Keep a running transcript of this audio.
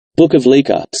Book of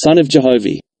Lika, son of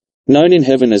Jehovih. Known in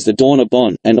heaven as the dawn of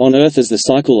Bon, and on earth as the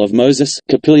cycle of Moses,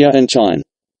 Capilla and Tein.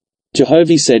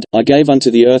 Jehovah said, I gave unto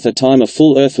the earth a time of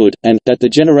full earthhood, and, that the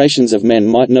generations of men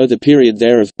might know the period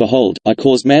thereof, behold, I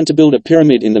caused man to build a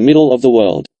pyramid in the middle of the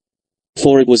world.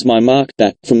 For it was my mark,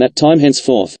 that, from that time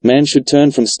henceforth, man should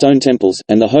turn from stone temples,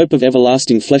 and the hope of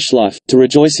everlasting flesh life, to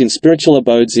rejoice in spiritual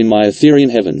abodes in my ethereal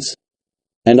heavens.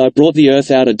 And I brought the earth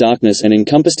out of darkness and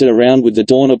encompassed it around with the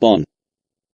dawn of Bon.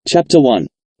 Chapter 1.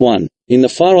 1. In the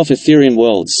far-off ethereal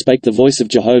worlds spake the voice of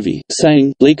Jehovah,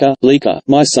 saying, Lika, Lika,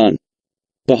 my son.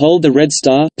 Behold the red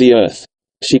star, the earth.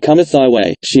 She cometh thy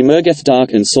way, she mergeth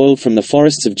dark and soiled from the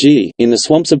forests of Jehovah, in the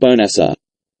swamps of Bonassa.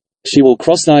 She will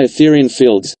cross thy ethereal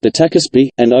fields, the Oahspe,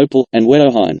 and Opal, and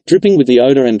Wedohine, dripping with the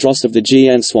odor and dross of the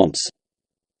Ghan swamps.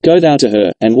 Go thou to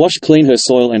her, and wash clean her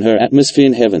soil and her atmosphere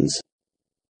in heavens.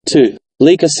 2.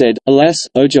 Lika said, Alas,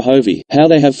 O Jehovah, how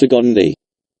they have forgotten thee.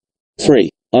 3.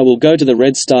 I will go to the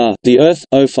red star, the earth,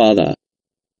 O Father.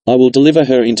 I will deliver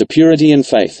her into purity and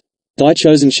faith. Thy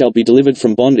chosen shall be delivered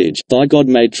from bondage, thy God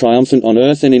made triumphant on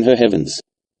earth and in her heavens.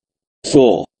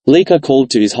 4. Lika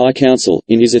called to his high council,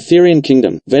 in his ethereal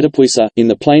kingdom, Vedapuisa, in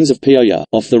the plains of Peoya,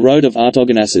 off the road of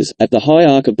Artogonasses, at the high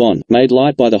ark of Bon, made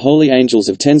light by the holy angels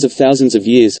of tens of thousands of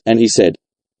years, and he said,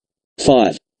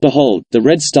 5. Behold, the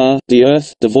red star, the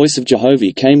earth, the voice of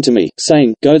Jehovah came to me,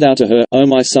 saying, Go thou to her, O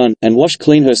my son, and wash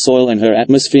clean her soil and her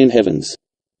atmosphere in heavens.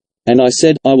 And I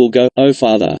said, I will go, O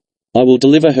Father. I will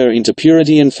deliver her into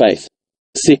purity and faith.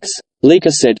 6.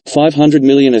 Lika said, 500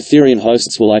 million ethereal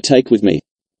hosts will I take with me.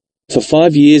 For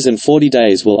 5 years and 40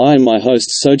 days will I and my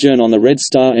hosts sojourn on the red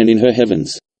star and in her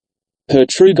heavens. Her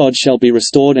true God shall be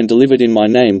restored and delivered in my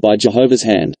name by Jehovah's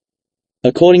hand.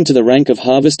 According to the rank of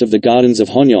harvest of the gardens of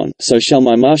Honyon, so shall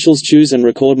my marshals choose and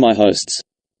record my hosts.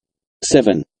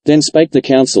 7. Then spake the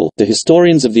council, the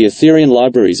historians of the ethereal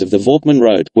libraries of the Vorkman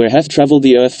Road, where hath travelled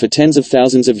the earth for tens of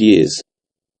thousands of years.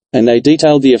 And they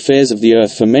detailed the affairs of the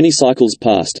earth for many cycles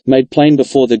past, made plain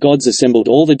before the gods assembled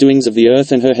all the doings of the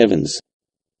earth and her heavens.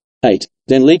 8.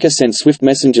 Then Lika sent swift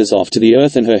messengers off to the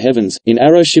earth and her heavens, in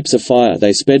arrow ships of fire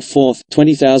they sped forth,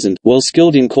 20,000, well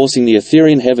skilled in coursing the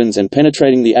ethereal heavens and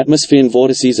penetrating the atmosphere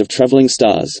vortices of travelling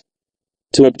stars.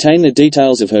 To obtain the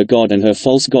details of her god and her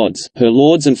false gods, her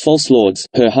lords and false lords,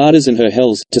 her Hades and her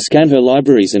hells, to scan her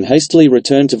libraries and hastily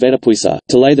return to Vedapuisa,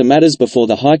 to lay the matters before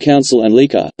the High Council and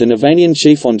Lika, the Navanian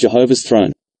chief on Jehovah's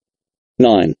throne.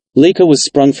 9. Lika was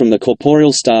sprung from the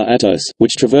corporeal star Atos,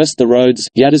 which traversed the roads,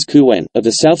 Yadas Kuwen, of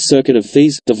the south circuit of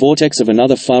Thes, the vortex of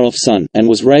another far-off sun, and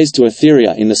was raised to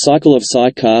Etheria in the cycle of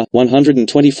Sai-Ka,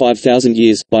 125,000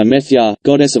 years, by Methya,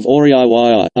 goddess of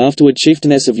Ori-Yi, afterward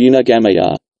chieftainess of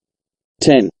Una-Gamaya.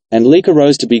 10. And Lika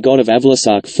rose to be god of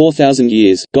Avlasak 4,000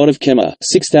 years, god of Kema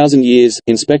 6,000 years,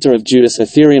 inspector of Judas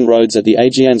Etherean roads at the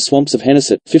Aegean swamps of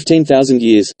Henneset 15,000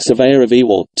 years, surveyor of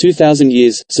Ewal 2,000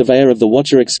 years, surveyor of the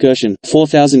Watcher excursion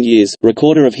 4,000 years,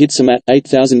 recorder of Hitsamat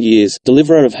 8,000 years,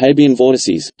 deliverer of Habian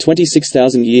vortices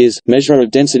 26,000 years, measurer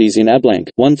of densities in Ablank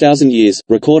 1,000 years,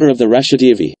 recorder of the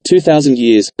Rashatiavi 2,000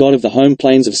 years, god of the home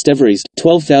plains of Steveries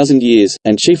 12,000 years,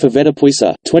 and chief of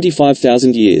Vedapuisa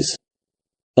 25,000 years.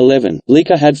 11.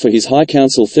 Lika had for his high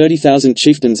council 30,000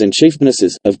 chieftains and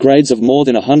chieftainesses, of grades of more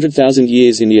than 100,000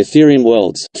 years in the ethereal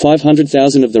worlds,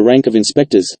 500,000 of the rank of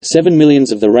inspectors, 7 millions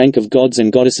of the rank of gods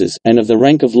and goddesses, and of the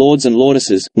rank of lords and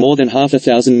lordesses, more than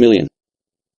 500,000 million.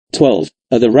 12.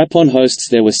 Of the Rapon hosts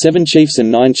there were 7 chiefs and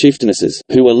 9 chieftainesses,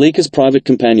 who were Lika's private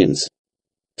companions.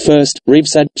 First,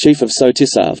 Rebsad, chief of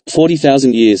Sotisav,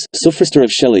 40,000 years, Sufrister of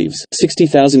Sheleves,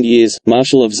 60,000 years,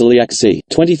 marshal of Zodiac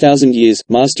 20,000 years,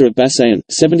 master of Basayan,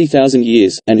 70,000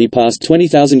 years, and he passed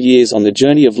 20,000 years on the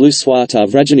journey of Luswa to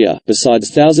Vrajania, besides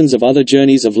thousands of other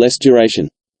journeys of less duration.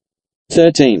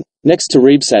 13. Next to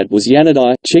Rebsad was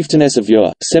Yanadai, chieftainess of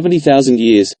Ur, 70,000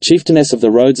 years, chieftainess of the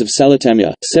roads of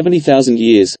Salatamia, 70,000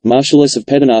 years, marshalless of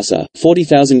Pedanasa,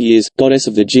 40,000 years, goddess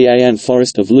of the Ghan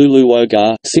forest of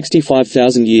Lulu-Wogar,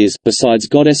 65,000 years, besides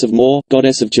goddess of Mor,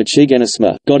 goddess of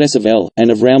Chachigenisma, goddess of El, and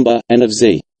of Raumba, and of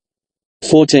Z.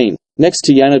 14. Next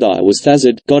to Yanadai was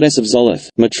Thazad, goddess of Zoloth,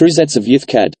 Matruzets of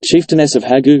Yithkad, chieftainess of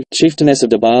Hagu, chieftainess of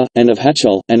Dabar, and of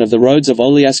Hachol, and of the roads of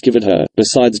Oliaskivadher,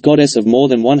 besides goddess of more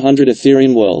than 100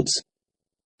 ethereal worlds.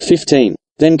 15.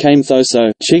 Then came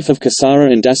Thoso, chief of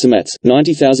Kasara and Dasamats,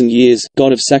 90,000 years,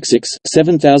 god of Saksix,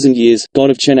 7,000 years,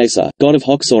 god of Chenesa, god of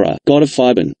Hoxora, god of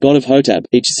Fiban, god of Hotab,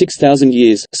 each 6,000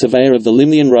 years, surveyor of the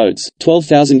Limnian roads,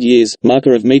 12,000 years,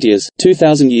 marker of meteors,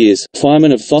 2,000 years,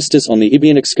 fireman of Thostus on the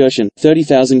Ibian excursion,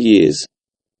 30,000 years.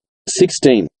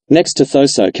 16. Next to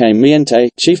Thoso came Miente,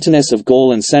 chieftainess of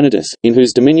Gaul and Sanatus, in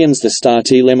whose dominions the star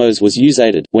T Lemos was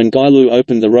usated, when Gailu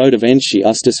opened the road of Enshi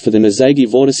Ustus for the Nazagi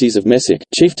vortices of Mesic,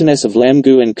 chieftainess of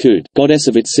Lamgu and Kud, goddess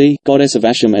of Itsi, goddess of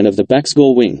Asham and of the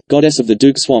Baxgor Wing, goddess of the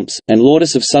Duke Swamps, and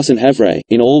lordess of Sus and Havre,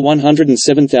 in all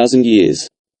 107,000 years.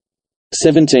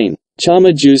 17.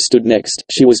 Chama Jews stood next.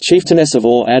 She was chieftainess of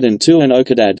Or-Ad and Tu and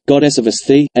Okadad, goddess of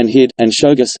Asthi, and Hid, and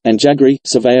Shogus, and Jagri,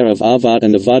 surveyor of Arvat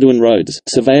and the Varduan roads,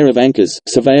 surveyor of Anchors,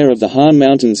 surveyor of the Han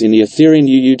Mountains in the Aetherian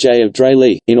Uuj of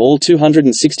Drali, in all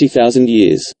 260,000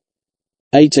 years.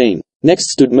 18.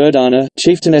 Next stood Murdana,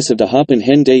 chieftainess of Dahup and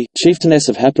Hendi, chieftainess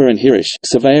of Happer and Hirish,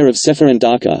 surveyor of Sephir and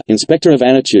Daka, inspector of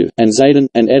Anachu, and Zaydan,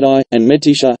 and Edai, and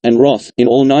Medtisha, and Roth, in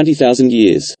all 90,000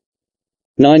 years.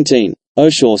 19.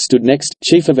 Oshor stood next,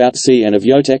 chief of Outsea and of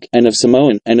Yotek, and of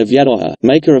Samoan, and of Yadoha,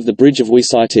 maker of the bridge of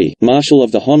Wisiti, marshal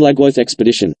of the Honlagwoth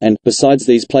expedition, and, besides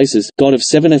these places, god of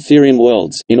 7 Aetherian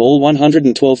worlds, in all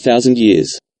 112,000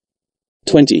 years.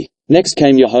 20. Next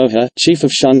came Jehovah, chief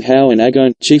of Shung Hao and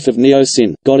Agon, chief of Neo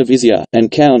Sin, god of Izia, and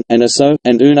Kaun, and Aso,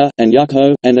 and Una, and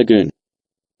Yukho, and Agun.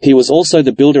 He was also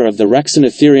the builder of the Raxan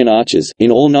Aetherian arches, in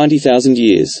all 90,000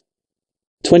 years.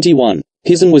 21.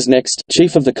 Hizan was next,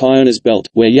 chief of the Kiona's belt,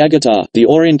 where Yagatar, the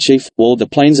Orion chief, walled the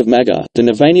plains of Maga, the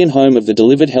Navanian home of the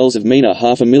delivered hells of Mina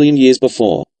 500,000 years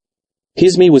before.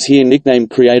 Hismi was here nicknamed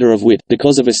Creator of Wit,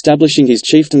 because of establishing his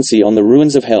chieftaincy on the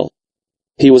ruins of Hell.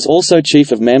 He was also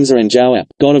chief of Mamza and Jawap,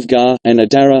 god of Gar, and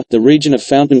Adara, the region of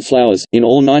fountain flowers, in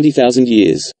all 90,000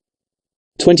 years.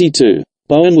 22.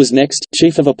 Boan was next,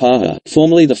 chief of Apaha,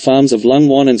 formerly the farms of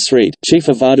Lungwan and Sreed, chief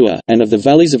of Vardua, and of the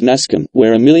valleys of Nascam,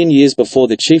 where 1,000,000 years before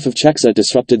the chief of Chaksa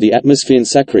disrupted the atmosphere in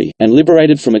Sakri, and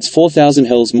liberated from its 4,000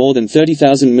 hells more than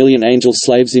 30,000 million angel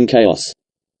slaves in chaos.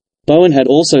 Boan had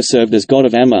also served as god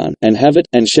of Aman, and Havit,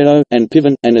 and Shedo, and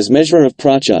Pivan, and as measurer of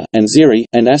Pracha, and Ziri,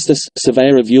 and Asthus,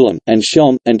 surveyor of Ulam, and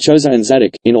Shom, and Chosa and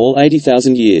Zadok, in all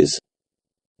 80,000 years.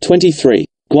 23.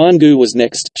 Guangu was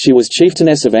next. She was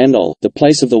chieftainess of Andol, the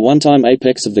place of the one-time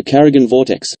apex of the Karagan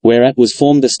vortex, whereat was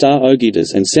formed the star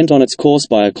Ogitas and sent on its course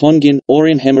by a Klongin,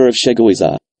 Orion Hemmer of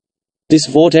Sheguizar. This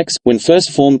vortex, when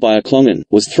first formed by a Klongan,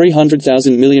 was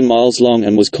 300,000 million miles long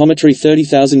and was cometary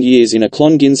 30,000 years in a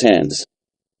Klongin's hands.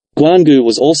 Guangu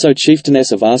was also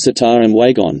chieftainess of Arsatar and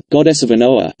Wagon, goddess of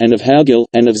Anoa, and of Haugil,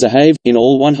 and of Zahave, in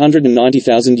all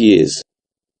 190,000 years.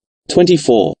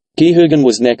 24. Gihugan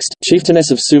was next,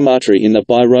 chieftainess of Sumatri in the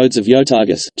by-roads of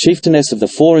Yotargus, chieftainess of the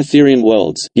 4 Aetherian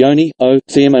worlds, Yoni, O,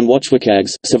 Theum and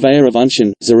Watchwakags, surveyor of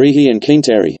Unshan, Zarihi and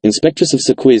Kinteri, inspectress of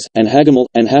Sequiz, and Hagamal,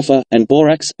 and Hafa, and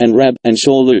Borax, and Rab, and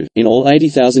Shorlu, in all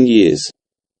 80,000 years.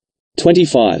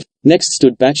 25. Next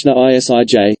stood Bachna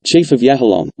Isij, chief of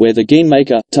Yahalom, where the Geen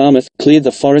maker, Tarmuth, cleared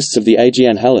the forests of the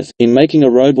Aegean Haleth, in making a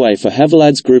roadway for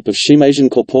Havalad's group of Shemasian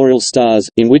corporeal stars,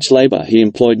 in which labor he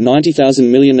employed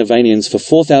 90,000 million Navanians for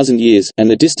 4,000 years, and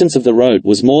the distance of the road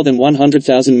was more than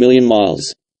 100,000 million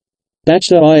miles.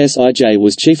 Bachna Isij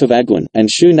was chief of Agwan, and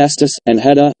Shu Nastus, and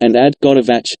Hadar, and Ad, god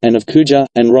of Ach, and of Kuja,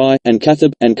 and Rai, and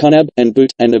Kathab, and Kunab, and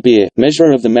Boot, and Abir,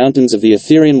 measurer of the mountains of the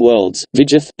Aetherian worlds,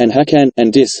 Vijith, and Hakan,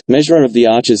 and Dis, measurer of the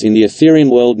arches in the Aetherian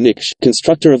world Niksh,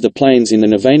 constructor of the plains in the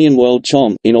Navanian world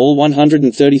Chom, in all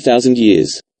 130,000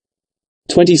 years.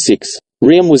 26.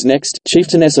 Riam was next,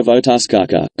 chieftainess of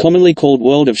Otaskaka, commonly called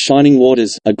World of Shining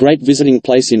Waters, a great visiting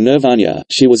place in Nirvania.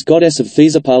 She was goddess of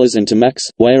Thesapalas and Tamax,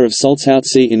 weigher of Salthout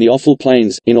in the Offal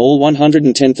Plains, in all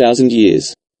 110,000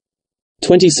 years.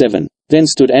 27. Then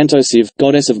stood Antosiv,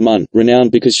 goddess of Mun,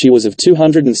 renowned because she was of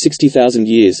 260,000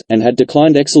 years, and had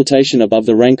declined exaltation above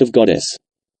the rank of goddess.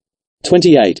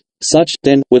 28. Such,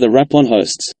 then, were the Rapon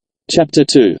hosts. Chapter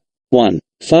 2. 1.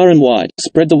 Far and wide,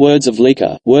 spread the words of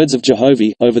Lika, words of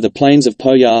Jehovih, over the plains of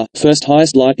Poyar, first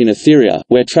highest light in Etheria,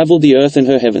 where travelled the earth and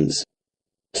her heavens.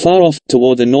 Far off,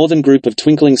 toward the northern group of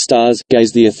twinkling stars,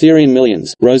 gazed the Aetherian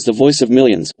millions, rose the voice of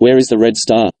millions, where is the red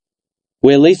star?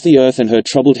 Where leath the earth and her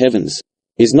troubled heavens?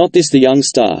 Is not this the young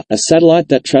star, a satellite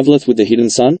that travelleth with the hidden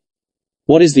sun?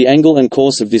 What is the angle and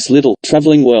course of this little,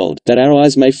 travelling world, that our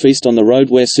eyes may feast on the road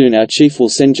where soon our chief will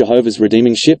send Jehovah's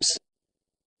redeeming ships?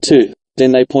 2.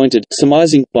 Then they pointed,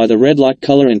 surmising, by the red-like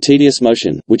color and tedious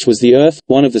motion, which was the earth,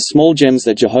 one of the small gems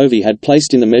that Jehovah had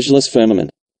placed in the measureless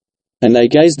firmament. And they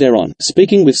gazed thereon,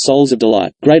 speaking with souls of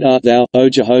delight, Great art thou, O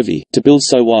Jehovah, to build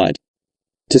so wide.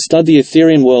 To stud the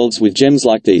Aetherian worlds with gems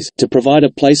like these, to provide a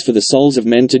place for the souls of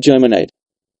men to germinate.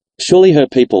 Surely her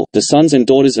people, the sons and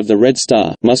daughters of the Red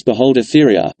Star, must behold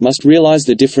Etheria, must realize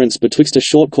the difference betwixt a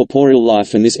short corporeal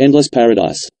life and this endless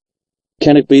paradise.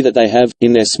 Can it be that they have,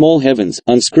 in their small heavens,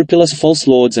 unscrupulous false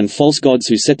lords and false gods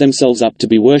who set themselves up to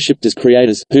be worshipped as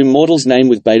creators, whom mortals name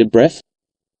with bated breath?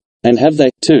 And have they,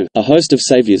 too, a host of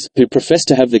saviors, who profess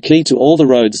to have the key to all the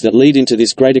roads that lead into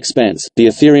this great expanse, the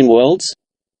ethereal worlds?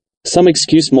 Some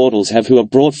excuse mortals have who are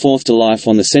brought forth to life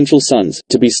on the central suns,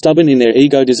 to be stubborn in their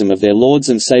egotism of their lords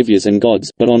and saviors and gods,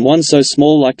 but on one so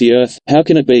small like the earth, how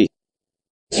can it be?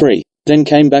 3. Then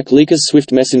came back Lika's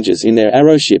swift messengers in their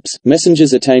arrow ships,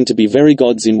 messengers attained to be very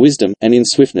gods in wisdom, and in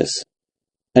swiftness.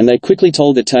 And they quickly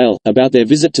told the tale, about their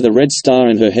visit to the red star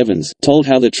and her heavens, told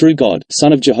how the true God,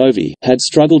 son of Jehovah, had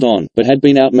struggled on, but had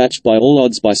been outmatched by all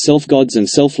odds by self-gods and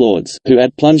self-lords, who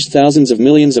had plunged thousands of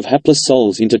millions of hapless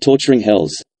souls into torturing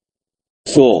hells.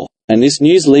 4. And this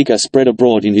news Lika spread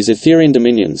abroad in his Etherean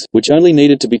dominions, which only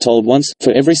needed to be told once,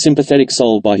 for every sympathetic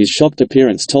soul by his shocked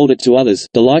appearance told it to others,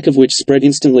 the like of which spread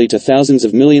instantly to thousands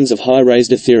of millions of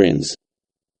high-raised Ethereans.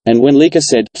 And when Lika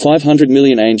said, 500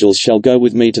 million angels shall go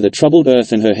with me to the troubled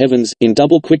earth and her heavens, in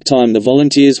double quick time the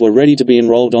volunteers were ready to be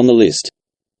enrolled on the list.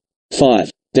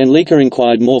 5. Then Lika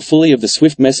inquired more fully of the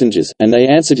swift messengers, and they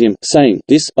answered him, saying,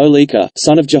 This, O Lika,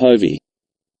 son of Jehovah.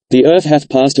 The earth hath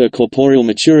passed her corporeal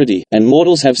maturity, and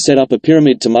mortals have set up a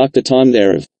pyramid to mark the time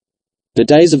thereof. The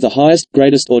days of the highest,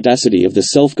 greatest audacity of the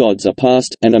self-gods are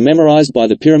past, and are memorized by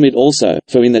the pyramid also,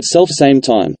 for in that self-same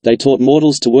time, they taught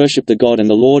mortals to worship the God and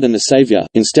the Lord and the Saviour,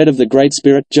 instead of the Great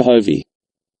Spirit, Jehovah.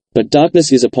 But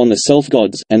darkness is upon the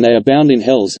self-gods, and they are bound in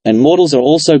hells, and mortals are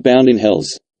also bound in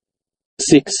hells.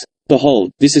 6.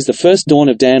 Behold, this is the first dawn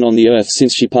of Dan on the earth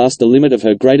since she passed the limit of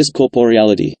her greatest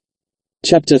corporeality.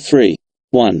 Chapter 3.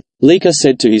 1. Lika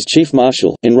said to his chief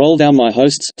marshal, Enroll thou my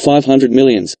hosts, 500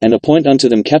 millions, and appoint unto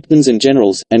them captains and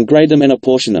generals, and grade them and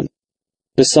apportion them.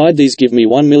 Beside these give me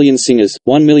 1 million singers,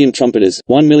 1 million trumpeters,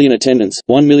 1 million attendants,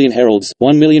 1 million heralds,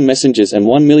 1 million messengers and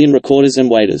 1 million recorders and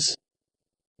waiters.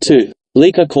 2.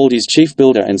 Lika called his chief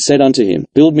builder and said unto him,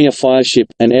 Build me a fire ship,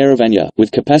 an Aravanya,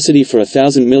 with capacity for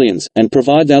 1,000 millions, and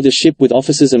provide thou the ship with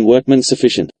officers and workmen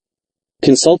sufficient.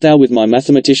 Consult thou with my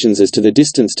mathematicians as to the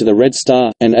distance to the red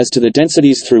star, and as to the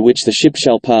densities through which the ship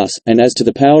shall pass, and as to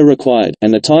the power required,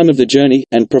 and the time of the journey,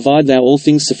 and provide thou all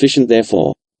things sufficient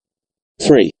therefore.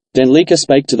 3. Then Lika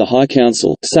spake to the high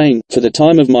council, saying, For the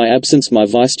time of my absence my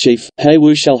vice-chief,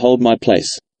 Hewu shall hold my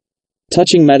place.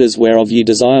 Touching matters whereof ye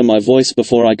desire my voice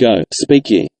before I go,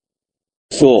 speak ye.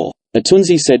 4.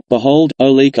 Atunzi said, Behold, O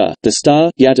Lika, the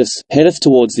star, Yatis, headeth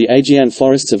towards the Aegean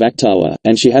forests of Aktawa,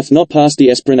 and she hath not passed the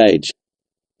Esprin age.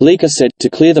 Lika said, To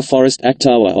clear the forest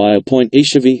Aktawa I appoint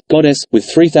Jehovih, goddess, with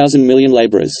 3,000 million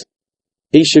laborers.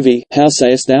 Jehovih, how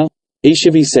sayest thou?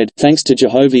 Jehovih said, Thanks to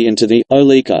Jehovah and to thee, O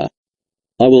Lika.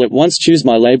 I will at once choose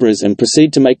my laborers and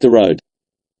proceed to make the road.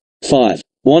 5.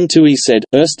 Wantui said,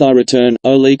 Erst thy return,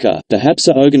 O Lika, the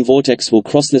Hapsa Ogan vortex will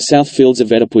cross the south fields of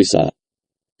Vetapuisa.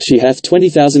 She hath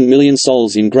 20,000 million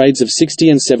souls in grades of 60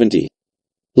 and 70.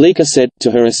 Lika said,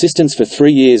 To her assistance for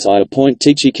 3 years I appoint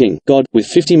Techi King, God, with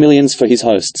 50 millions for his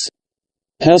hosts.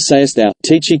 How sayest thou,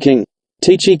 Techi King?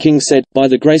 Techi King said, By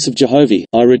the grace of Jehovah,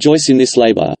 I rejoice in this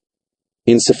labor.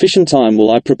 In sufficient time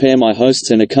will I prepare my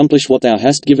hosts and accomplish what thou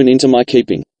hast given into my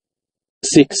keeping.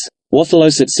 6.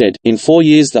 Wathalosit said, In 4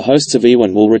 years the hosts of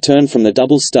Ewan will return from the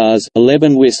double stars, Aleb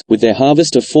and Wis, with their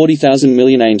harvest of 40,000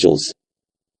 million angels.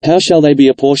 How shall they be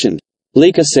apportioned?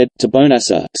 Lika said, To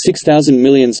Bonassa, 6,000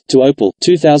 millions, to Opal,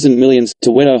 2,000 millions, to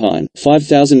Wedohine,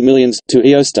 5,000 millions, to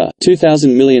Eosta,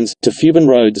 2,000 millions, to Fuban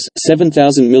Rhodes,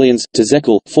 7,000 millions, to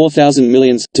Zekel, 4,000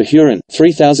 millions, to Huron,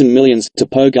 3,000 millions, to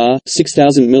Pogar,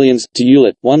 6,000 millions, to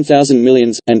Ulit, 1,000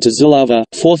 millions, and to Zulava,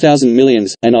 4,000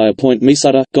 millions, and I appoint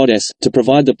Misada, goddess, to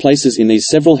provide the places in these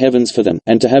several heavens for them,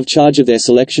 and to have charge of their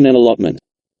selection and allotment.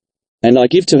 And I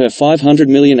give to her 500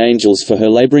 million angels for her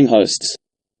laboring hosts.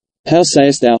 How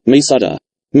sayest thou, Misada?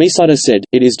 Misada said,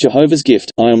 It is Jehovah's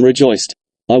gift, I am rejoiced.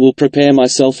 I will prepare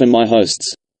myself and my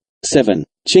hosts. 7.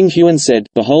 Ching Huan said,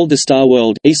 Behold the star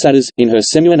world, Isadas, in her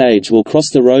Semuan age will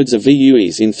cross the roads of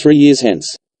Vues in 3 years hence.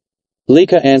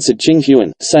 Lika answered Ching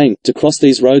Huan, saying, To cross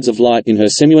these roads of light in her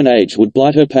Semuan age would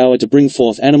blight her power to bring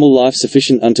forth animal life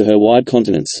sufficient unto her wide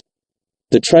continents.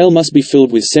 The trail must be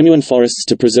filled with Semuan forests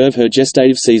to preserve her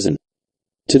gestative season.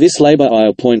 To this labor I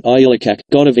appoint Iulikak,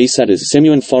 god of Isadas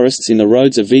Semuan forests in the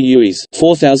roads of Vues,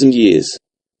 4,000 years.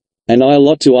 And I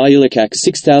allot to Iulikak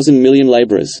 6,000 million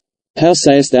laborers. How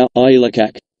sayest thou,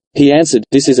 Iulikak? He answered,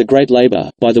 This is a great labor,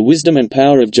 by the wisdom and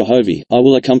power of Jehovah, I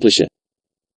will accomplish it.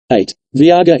 8.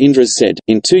 Viaga Indras said,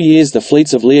 In 2 years the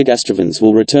fleets of Leogastravans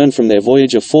will return from their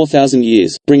voyage of 4,000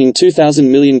 years, bringing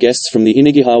 2,000 million guests from the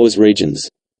Inigihawas regions.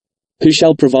 Who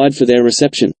shall provide for their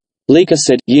reception? Lika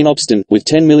said, Yinopstan, with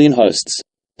 10 million hosts.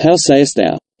 How sayest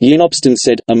thou? Yinopstan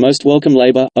said, A most welcome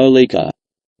labor, O Lika.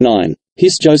 9.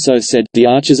 Hisjoso said, The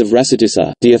archers of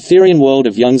Rasatissa, the Etherean world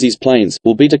of Yungzi's plains,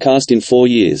 will be to cast in 4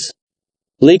 years.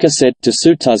 Lika said, to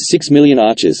Sutaz 6 million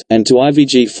archers, and to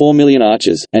IVG 4 million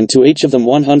archers, and to each of them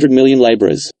 100 million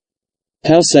laborers.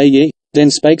 How say ye?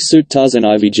 Then spake Sutaz and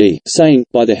IVG, saying,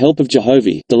 by the help of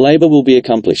Jehovah, the labor will be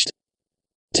accomplished.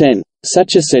 10.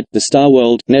 Sacha said, the star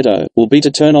world, Neto, will be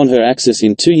to turn on her axis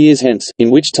in 2 years hence,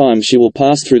 in which time she will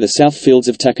pass through the south fields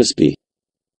of Oahspe.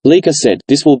 Lika said,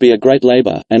 this will be a great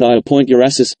labor, and I appoint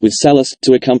Urasus, with Salus,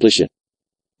 to accomplish it.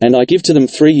 And I give to them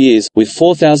 3 years, with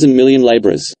 4,000 million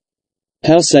laborers.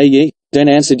 How say ye? Then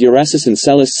answered Urasus and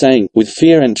Salus, saying, with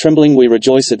fear and trembling we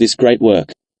rejoice at this great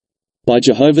work. By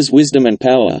Jehovah's wisdom and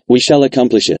power, we shall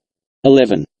accomplish it.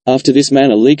 11. After this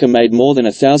manner Lika made more than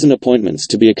 1,000 appointments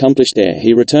to be accomplished ere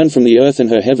he returned from the earth and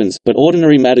her heavens, but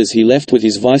ordinary matters he left with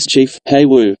his vice-chief,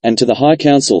 Hewu, and to the high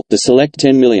council, the select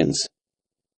 10 millions.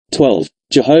 12.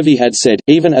 Jehovah had said,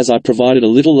 even as I provided a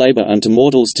little labor unto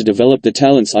mortals to develop the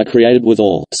talents I created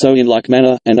withal, so in like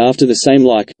manner, and after the same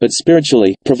like, but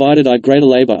spiritually, provided I greater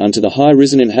labor unto the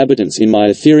high-risen inhabitants in my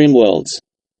ethereal worlds.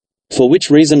 For which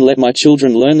reason let my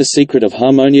children learn the secret of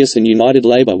harmonious and united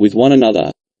labor with one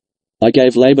another. I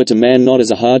gave labor to man not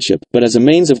as a hardship, but as a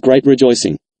means of great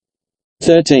rejoicing.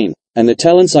 13. And the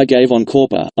talents I gave on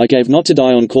corpor, I gave not to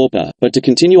die on corpor, but to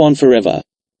continue on forever.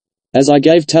 As I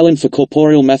gave talent for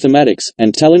corporeal mathematics,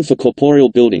 and talent for corporeal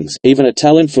buildings, even a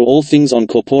talent for all things on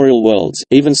corporeal worlds,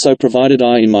 even so provided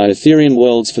I in my ethereal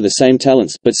worlds for the same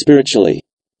talents, but spiritually.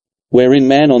 Wherein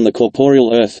man on the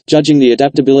corporeal earth, judging the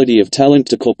adaptability of talent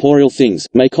to corporeal things,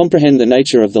 may comprehend the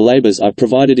nature of the labors I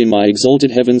provided in my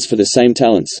exalted heavens for the same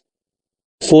talents.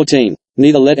 14.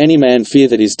 Neither let any man fear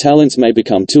that his talents may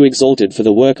become too exalted for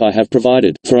the work I have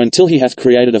provided, for until he hath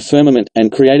created a firmament,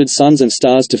 and created suns and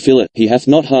stars to fill it, he hath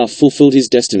not half fulfilled his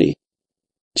destiny.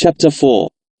 Chapter 4.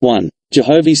 1.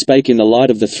 Jehovah spake in the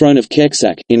light of the throne of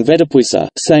Keksak, in Vetapuisa,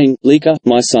 saying, Lika,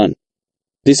 my son.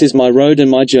 This is my road and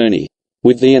my journey.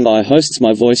 With thee and thy hosts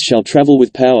my voice shall travel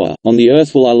with power, on the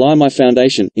earth will I lie my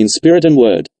foundation, in spirit and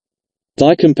word.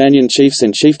 Thy companion chiefs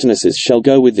and chieftainesses shall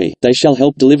go with thee, they shall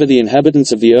help deliver the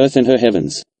inhabitants of the earth and her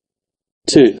heavens.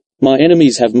 2. My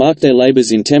enemies have marked their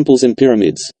labors in temples and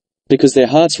pyramids. Because their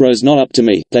hearts rose not up to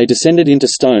me, they descended into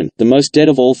stone, the most dead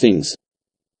of all things.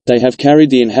 They have carried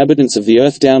the inhabitants of the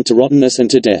earth down to rottenness and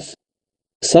to death.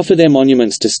 Suffer their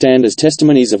monuments to stand as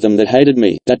testimonies of them that hated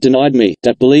me, that denied me,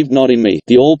 that believed not in me,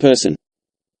 the all-person.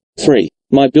 3.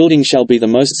 My building shall be the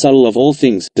most subtle of all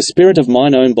things, the spirit of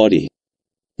mine own body.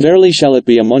 Verily shall it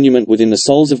be a monument within the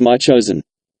souls of my chosen.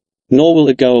 Nor will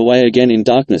it go away again in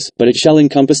darkness, but it shall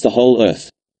encompass the whole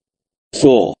earth.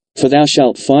 4. For thou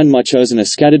shalt find my chosen a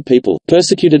scattered people,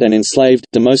 persecuted and enslaved,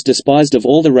 the most despised of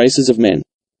all the races of men.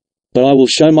 But I will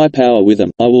show my power with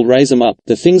them, I will raise them up,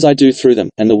 the things I do through them,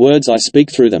 and the words I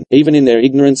speak through them, even in their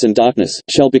ignorance and darkness,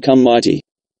 shall become mighty.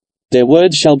 Their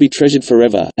words shall be treasured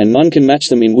forever, and none can match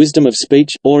them in wisdom of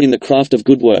speech, or in the craft of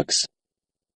good works.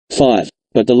 5.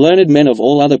 But the learned men of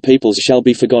all other peoples shall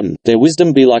be forgotten, their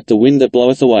wisdom be like the wind that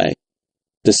bloweth away.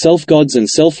 The self-gods and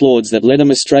self-lords that led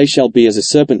them astray shall be as a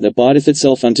serpent that biteth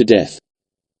itself unto death.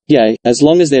 Yea, as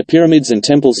long as their pyramids and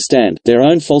temples stand, their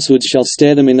own falsehoods shall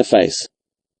stare them in the face.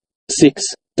 6.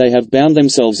 They have bound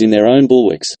themselves in their own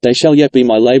bulwarks, they shall yet be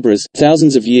my laborers,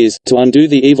 thousands of years, to undo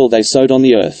the evil they sowed on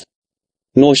the earth.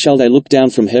 Nor shall they look down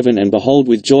from heaven and behold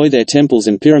with joy their temples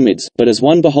and pyramids, but as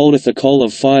one beholdeth a coal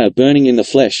of fire burning in the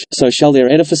flesh, so shall their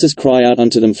edifices cry out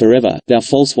unto them forever, thou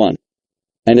false one.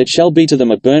 And it shall be to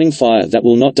them a burning fire that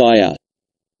will not die out.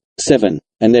 7.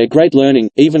 And their great learning,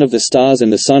 even of the stars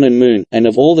and the sun and moon, and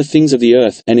of all the things of the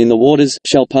earth, and in the waters,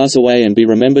 shall pass away and be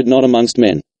remembered not amongst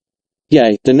men.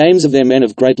 Yea, the names of their men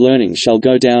of great learning shall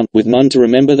go down, with none to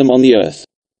remember them on the earth.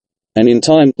 And in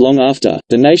time, long after,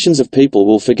 the nations of people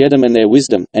will forget them and their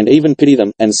wisdom, and even pity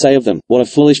them, and say of them, what a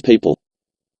foolish people.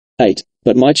 8.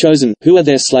 But my chosen, who are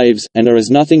their slaves, and are as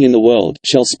nothing in the world,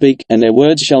 shall speak, and their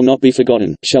words shall not be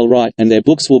forgotten, shall write, and their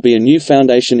books will be a new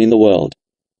foundation in the world.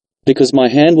 Because my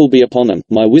hand will be upon them,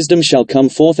 my wisdom shall come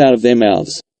forth out of their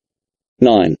mouths.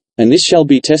 9. And this shall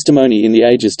be testimony in the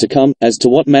ages to come, as to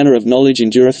what manner of knowledge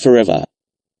endureth forever.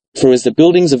 For as the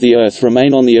buildings of the earth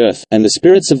remain on the earth, and the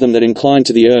spirits of them that incline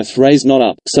to the earth raise not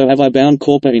up, so have I bound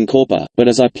corpor in corpor, but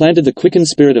as I planted the quickened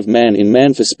spirit of man in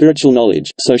man for spiritual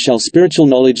knowledge, so shall spiritual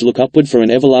knowledge look upward for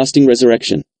an everlasting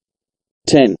resurrection.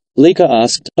 10. Lika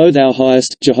asked, O thou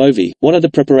highest, Jehovah, what are the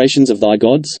preparations of thy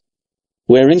gods?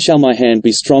 Wherein shall my hand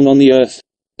be strong on the earth?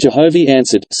 Jehovah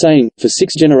answered, saying, For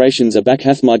 6 generations aback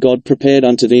hath my God prepared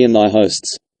unto thee and thy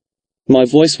hosts. My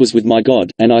voice was with my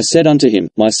God, and I said unto him,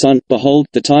 My son, behold,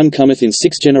 the time cometh in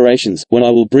 6 generations, when I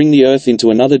will bring the earth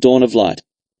into another dawn of light.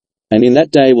 And in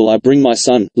that day will I bring my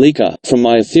son, Lika, from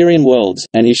my ethereal worlds,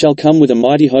 and he shall come with a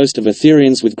mighty host of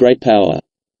Etherians with great power.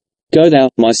 Go thou,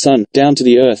 my son, down to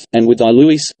the earth, and with thy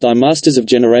Luis, thy masters of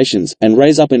generations, and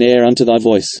raise up an heir unto thy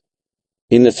voice.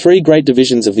 In the 3 great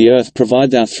divisions of the earth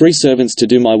provide thou 3 servants to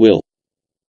do my will.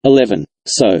 11.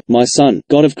 So, my son,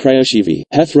 God of Jehovih,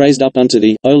 hath raised up unto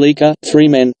thee, O Lika, 3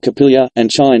 men, Capilla, and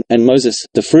Tein, and Moses,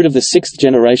 the fruit of the 6th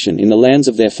generation in the lands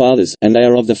of their fathers, and they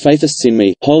are of the faithists in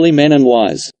me, holy men and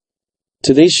wise.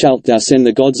 To these shalt thou send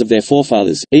the gods of their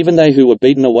forefathers, even they who were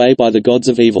beaten away by the gods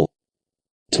of evil.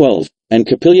 12. And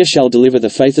Capilla shall deliver the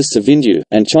faithists of Indu,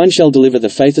 and Tein shall deliver the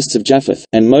faithists of Japheth,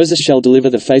 and Moses shall deliver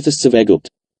the faithists of Egypt.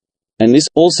 And this,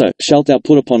 also, shalt thou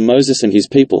put upon Moses and his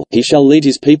people, he shall lead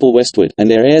his people westward,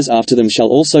 and their heirs after them shall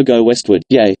also go westward,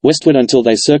 yea, westward until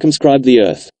they circumscribe the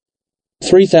earth.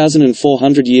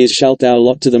 3,400 years shalt thou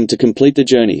allot to them to complete the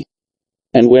journey.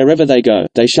 And wherever they go,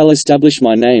 they shall establish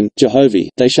my name, Jehovah,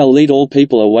 they shall lead all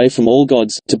people away from all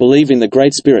gods, to believe in the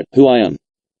Great Spirit, who I am.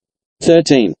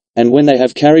 13. And when they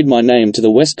have carried my name to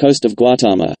the west coast of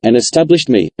Gautama, and established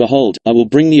me, behold, I will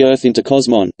bring the earth into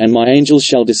Cosmon, and my angels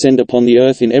shall descend upon the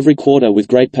earth in every quarter with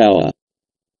great power.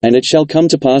 And it shall come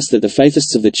to pass that the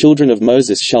faithists of the children of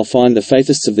Moses shall find the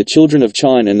faithists of the children of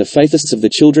Tein and the faithists of the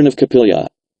children of Capilla.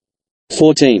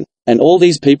 14. And all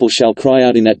these people shall cry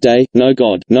out in that day, No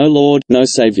God, no Lord, no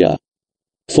Saviour.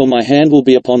 For my hand will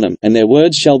be upon them, and their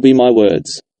words shall be my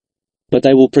words. But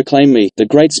they will proclaim me, the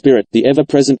Great Spirit, the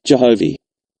ever-present, Jehovah.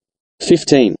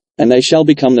 15. And they shall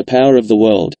become the power of the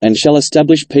world, and shall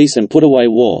establish peace and put away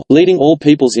war, leading all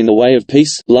peoples in the way of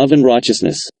peace, love and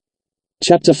righteousness.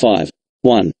 Chapter 5.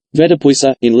 1.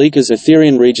 Vedapuisa, in Lika's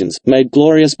Etherean regions, made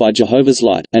glorious by Jehovah's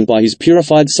light, and by his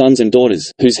purified sons and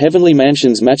daughters, whose heavenly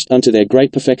mansions matched unto their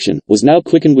great perfection, was now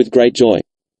quickened with great joy.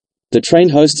 The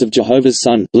trained hosts of Jehovah's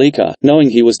son, Lika, knowing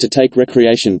he was to take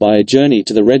recreation by a journey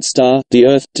to the red star, the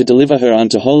earth, to deliver her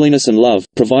unto holiness and love,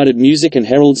 provided music and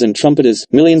heralds and trumpeters,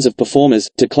 millions of performers,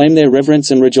 to claim their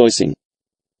reverence and rejoicing.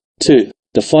 2.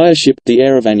 The fire ship, the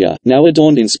Aravanya, now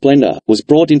adorned in splendor, was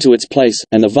brought into its place,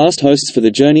 and the vast hosts for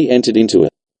the journey entered into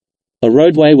it. A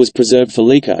roadway was preserved for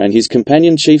Lika and his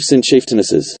companion chiefs and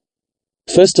chieftainesses.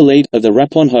 First to lead, of the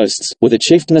Rapon hosts, were the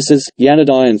chieftainesses,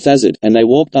 Yanadai and Thazid, and they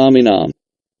walked arm in arm.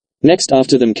 Next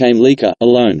after them came Lika,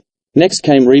 alone. Next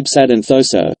came Rebsad and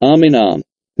Thoso, arm in arm.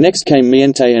 Next came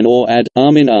Miente and Or-Ad,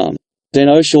 arm in arm. Then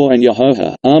Oshor and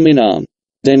Jehovah, arm in arm.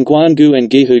 Then Guan-Gu and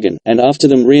Gihugan, and after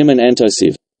them Riam and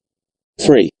Antosiv.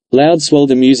 3. Loud swelled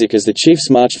the music as the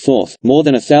chiefs marched forth, more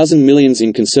than 1,000 millions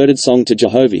in concerted song to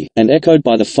Jehovah, and echoed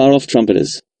by the far-off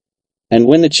trumpeters. And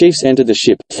when the chiefs entered the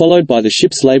ship, followed by the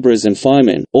ship's laborers and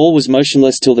firemen, all was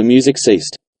motionless till the music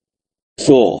ceased.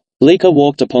 4. Lika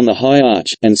walked upon the high arch,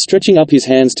 and stretching up his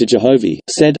hands to Jehovah,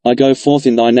 said, I go forth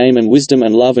in thy name and wisdom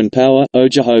and love and power, O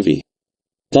Jehovah.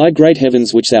 Thy great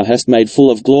heavens which thou hast made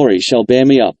full of glory shall bear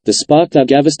me up, the spark thou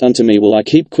gavest unto me will I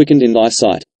keep quickened in thy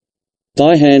sight.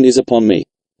 Thy hand is upon me.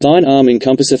 Thine arm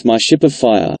encompasseth my ship of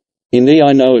fire. In thee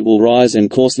I know it will rise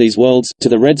and course these worlds, to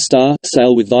the red star,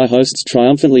 sail with thy hosts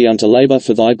triumphantly unto labour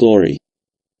for thy glory.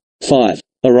 5.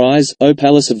 Arise, O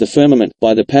palace of the firmament,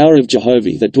 by the power of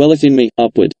Jehovah that dwelleth in me,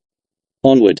 upward.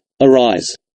 Onward. Arise.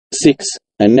 6.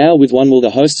 And now with one will the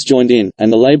hosts joined in,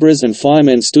 and the laborers and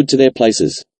firemen stood to their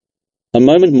places. A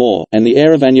moment more, and the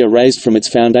Aravanya raised from its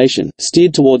foundation,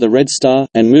 steered toward the red star,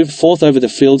 and moved forth over the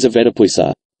fields of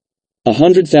Vedapuisa.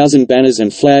 100,000 banners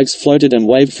and flags floated and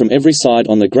waved from every side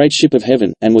on the great ship of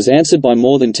heaven, and was answered by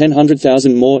more than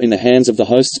 10,000 more in the hands of the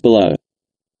hosts below.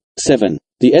 7.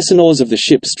 The Essenors of the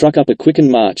ship struck up a quickened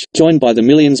march, joined by the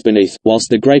millions beneath, whilst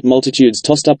the great multitudes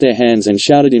tossed up their hands and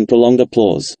shouted in prolonged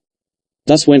applause.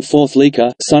 Thus went forth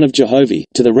Lika, son of Jehovah,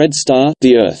 to the red star,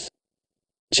 the earth.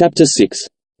 Chapter 6.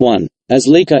 1. As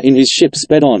Lika in his ship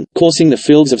sped on, coursing the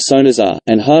fields of Sonazar,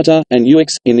 and Hata, and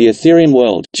Ux, in the Etherean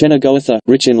world, Chenagoatha,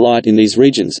 rich in light in these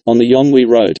regions, on the Yonghui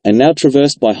road, and now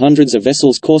traversed by hundreds of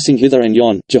vessels coursing hither and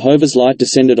yon, Jehovah's light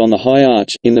descended on the high arch,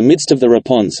 in the midst of the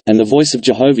Rapons, and the voice of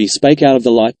Jehovah spake out of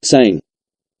the light, saying,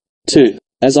 2.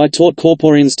 As I taught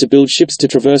Corporeans to build ships to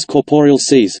traverse corporeal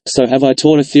seas, so have I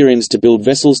taught Ethereans to build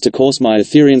vessels to course my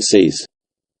Etherean seas.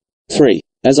 3.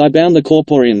 As I bound the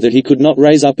Corporean that he could not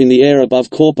raise up in the air above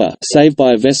Corpor, save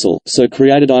by a vessel, so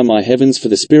created I my heavens for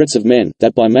the spirits of men,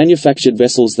 that by manufactured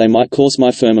vessels they might course my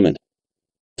firmament.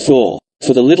 4.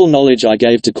 For the little knowledge I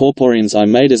gave to Corporeans I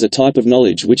made as a type of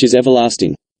knowledge which is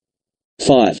everlasting.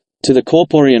 5. To the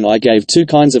Corporean I gave two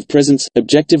kinds of presence,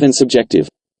 objective and subjective.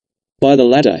 By the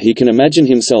latter he can imagine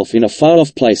himself in a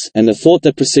far-off place, and the thought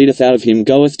that proceedeth out of him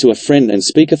goeth to a friend and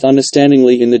speaketh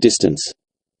understandingly in the distance.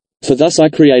 For thus I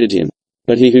created him.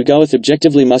 But he who goeth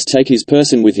objectively must take his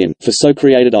person with him, for so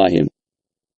created I him.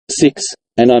 6.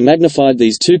 And I magnified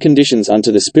these two conditions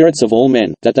unto the spirits of all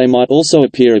men, that they might also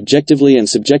appear objectively and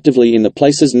subjectively in the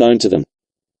places known to them.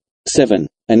 7.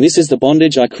 And this is the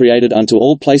bondage I created unto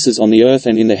all places on the earth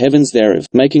and in the heavens thereof,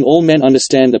 making all men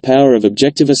understand the power of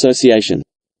objective association.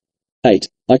 8.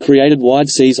 I created wide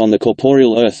seas on the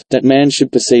corporeal earth, that man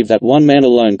should perceive that one man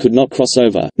alone could not cross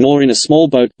over, nor in a small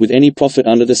boat, with any profit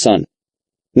under the sun.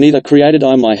 Neither created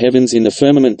I my heavens in the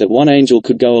firmament that one angel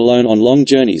could go alone on long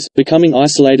journeys, becoming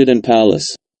isolated and powerless.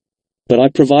 But I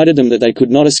provided them that they could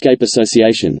not escape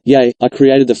association, yea, I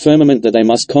created the firmament that they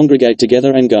must congregate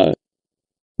together and go.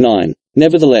 9.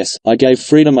 Nevertheless, I gave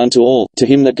freedom unto all, to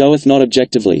him that goeth not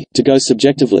objectively, to go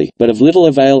subjectively, but of little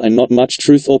avail and not much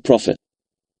truth or profit.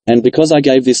 And because I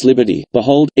gave this liberty,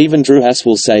 behold, even Druhas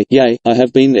will say, Yea, I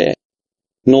have been there.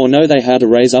 Nor know they how to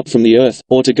raise up from the earth,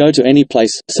 or to go to any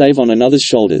place, save on another's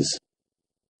shoulders.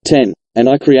 10. And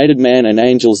I created man and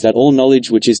angels that all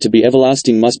knowledge which is to be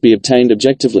everlasting must be obtained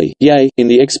objectively, yea, in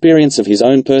the experience of his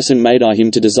own person made I him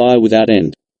to desire without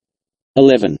end.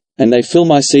 11. And they fill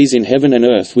my seas in heaven and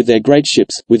earth with their great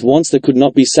ships, with wants that could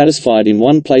not be satisfied in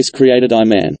one place created I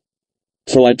man.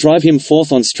 For I drive him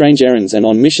forth on strange errands and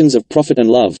on missions of profit and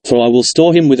love, for I will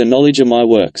store him with a knowledge of my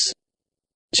works.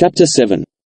 Chapter 7.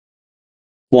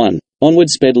 1. Onward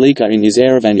sped Lika in his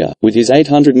Aravanya, with his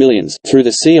 800 millions, through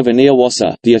the sea of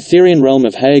Aniawasa, the Etherean realm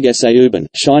of Haag-Sauban,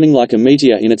 shining like a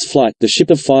meteor in its flight, the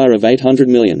ship of fire of 800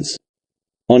 millions.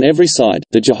 On every side,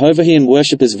 the Jehovahian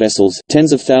worshippers' vessels,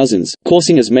 tens of thousands,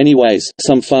 coursing as many ways,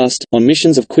 some fast, on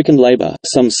missions of quickened labor,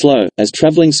 some slow, as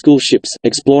traveling school ships,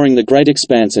 exploring the great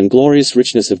expanse and glorious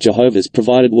richness of Jehovah's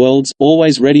provided worlds,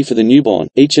 always ready for the newborn,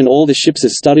 each and all the ships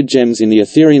as studded gems in the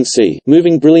Etherean sea,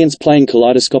 moving brilliance playing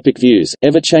kaleidoscopic views,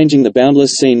 ever changing the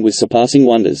boundless scene with surpassing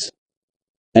wonders.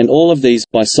 And all of these,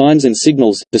 by signs and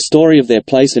signals, the story of their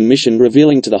place and mission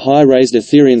revealing to the high-raised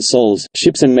Etherean souls,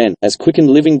 ships and men, as quickened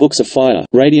living books of fire,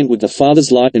 radiant with the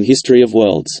Father's light and history of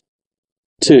worlds.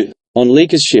 2. On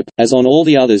Lika's ship, as on all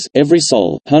the others, every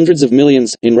soul, hundreds of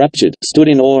millions, enraptured, stood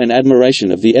in awe and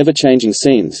admiration of the ever-changing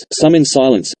scenes, some in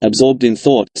silence, absorbed in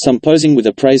thought, some posing with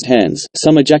upraised hands,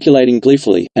 some ejaculating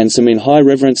gleefully, and some in high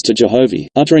reverence to Jehovah,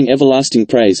 uttering everlasting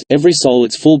praise, every soul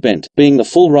its full bent, being the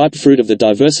full ripe fruit of the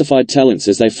diversified talents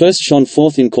as they first shone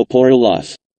forth in corporeal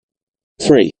life.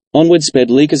 3. Onward sped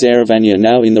Lika's Aravanya,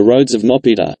 now in the roads of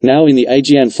Nopita, now in the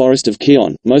Aegean forest of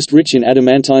Kion, most rich in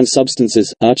adamantine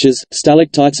substances, arches,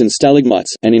 stalactites and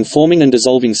stalagmites, and in forming and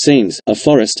dissolving scenes, a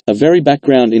forest, a very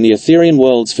background in the Etherean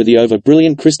worlds for the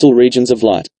over-brilliant crystal regions of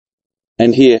light.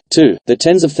 And here, too, the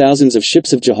tens of thousands of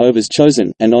ships of Jehovah's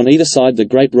chosen, and on either side the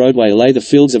great roadway lay the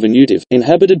fields of Anutiv,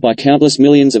 inhabited by countless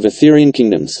millions of Etherean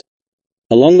kingdoms.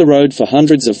 Along the road for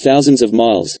hundreds of thousands of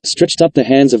miles, stretched up the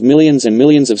hands of millions and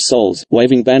millions of souls,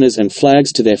 waving banners and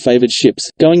flags to their favored ships,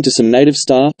 going to some native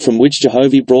star, from which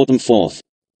Jehovah brought them forth.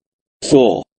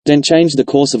 4. Then changed the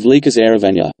course of Lika's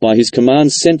Aravanya, by his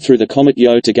commands sent through the comet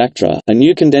Yo to Gactra, a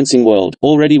new condensing world,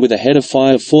 already with a head of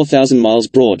fire of 4,000 miles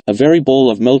broad, a very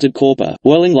ball of melted copper,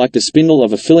 whirling like the spindle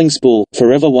of a filling spool,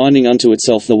 forever winding unto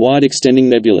itself the wide extending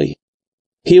nebulae.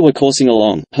 Here were coursing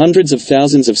along, hundreds of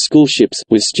thousands of school ships,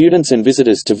 with students and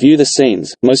visitors to view the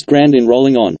scenes, most grand in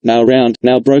rolling on, now round,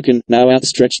 now broken, now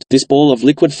outstretched, this ball of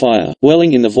liquid fire,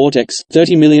 whirling in the vortex,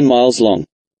 30 million miles long.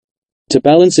 To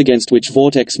balance against which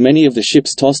vortex many of the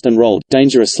ships tossed and rolled,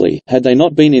 dangerously, had they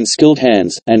not been in skilled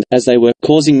hands, and, as they were,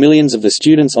 causing millions of the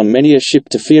students on many a ship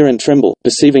to fear and tremble,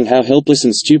 perceiving how helpless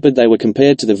and stupid they were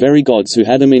compared to the very gods who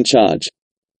had them in charge.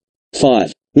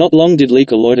 5. Not long did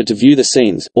Lika loiter to view the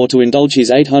scenes, or to indulge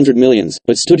his 800 millions,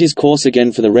 but stood his course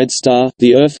again for the Red Star,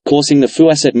 the earth, coursing the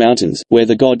Fuaset Mountains, where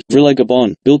the god, Vrilo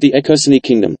Gabon, built the Ecosini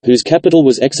kingdom, whose capital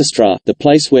was Exastra, the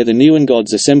place where the Newan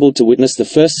gods assembled to witness the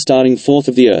first starting forth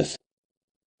of the earth.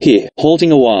 Here,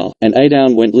 halting a while, and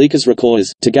adown went Lika's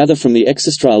recorders, to gather from the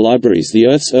Exastra libraries the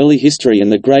earth's early history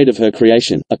and the grade of her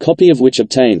creation, a copy of which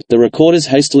obtained, the recorders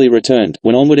hastily returned,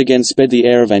 when onward again sped the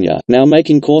Aravanya, now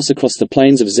making course across the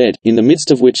plains of Zed, in the midst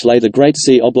of which lay the great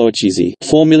sea Obloachizi,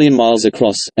 4 million miles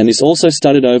across, and this also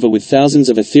studded over with thousands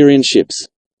of Etherean ships.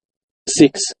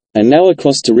 6. And now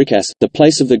across to Rikas, the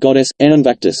place of the goddess,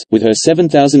 Enonvactus, with her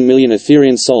 7,000 million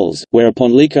Etherean souls,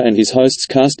 whereupon Lika and his hosts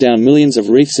cast down millions of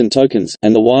wreaths and tokens,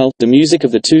 and the while, the music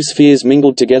of the two spheres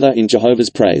mingled together in Jehovah's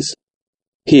praise.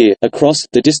 Here, across,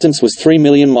 the distance was 3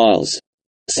 million miles.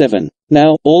 7.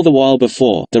 Now, all the while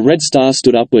before, the red star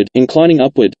stood upward, inclining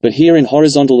upward, but here in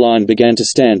horizontal line began to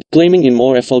stand, gleaming in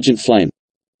more effulgent flame.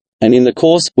 And in the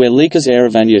course, where Lika's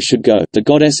Aravanya should go, the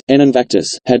goddess, Enonvactus,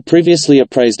 had previously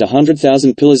appraised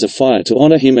 100,000 pillars of fire to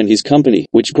honor him and his company,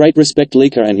 which great respect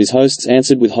Lika and his hosts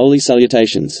answered with holy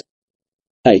salutations.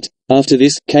 8. After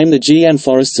this, came the Ghan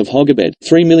forests of Hogabed,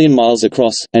 3 million miles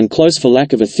across, and close for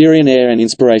lack of Etherian air and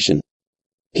inspiration.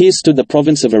 Here stood the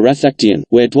province of Arathactian,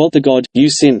 where dwelt the god,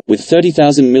 Usin, with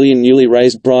 30,000 million newly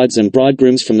raised brides and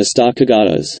bridegrooms from the star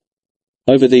Kagados.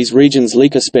 Over these regions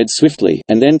Lika sped swiftly,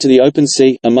 and then to the open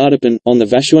sea, Amardapan, on the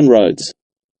Vashuan roads.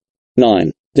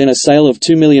 9. Then a sail of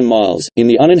 2 million miles, in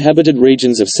the uninhabited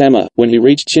regions of Sama, when he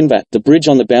reached Shinvat, the bridge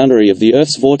on the boundary of the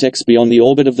Earth's vortex beyond the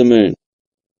orbit of the Moon.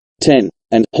 10.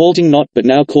 And, halting not but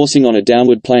now coursing on a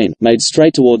downward plane, made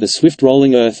straight toward the swift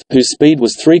rolling Earth, whose speed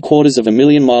was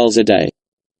 750,000 miles a day.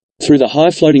 Through the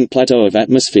high-floating plateau of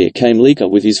atmosphere came Lika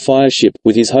with his fire ship,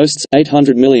 with his hosts,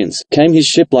 800 millions, came his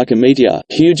ship like a meteor,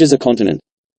 huge as a continent.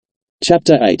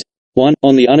 Chapter 8. 1.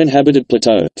 On the uninhabited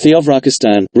plateau,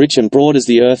 Theovrakistan, rich and broad as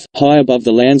the earth, high above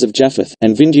the lands of Japheth,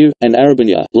 and Vindhu, and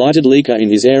Arabanya, lighted Lika in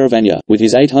his Aravanya, with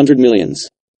his 800 millions.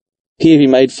 Here he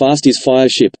made fast his fire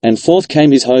ship, and forth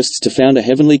came his hosts to found a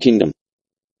heavenly kingdom.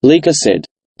 Lika said,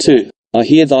 2. I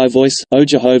hear thy voice, O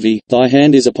Jehovah, thy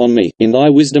hand is upon me, in thy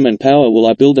wisdom and power will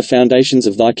I build the foundations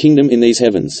of thy kingdom in these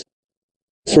heavens.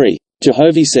 3.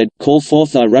 Jehovah said, Call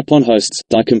forth thy Rapon hosts,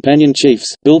 thy companion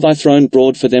chiefs, build thy throne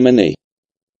broad for them and thee.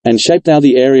 And shape thou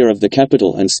the area of the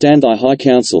capital and stand thy high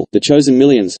council, the chosen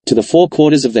millions, to the 4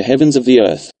 quarters of the heavens of the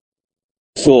earth.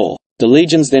 4. The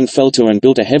legions then fell to and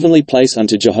built a heavenly place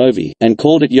unto Jehovah, and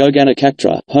called it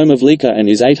Yoganakaktra, home of Lika and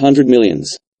his 800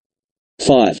 millions.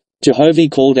 5. Jehovah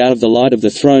called out of the light of the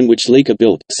throne which Lika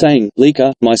built, saying,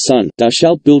 Lika, my son, thou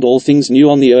shalt build all things new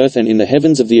on the earth and in the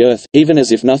heavens of the earth, even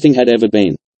as if nothing had ever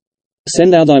been.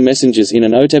 Send thou thy messengers in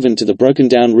an Otevan to the broken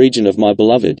down region of my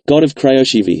beloved, God of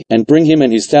Creoshivi, and bring him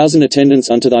and his 1,000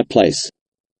 attendants unto thy place.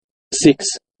 6.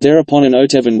 Thereupon an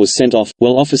Otevan was sent off,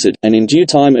 well officered, and in due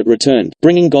time it returned,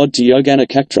 bringing God to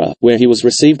Yoganakaktra, where he was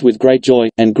received with great joy,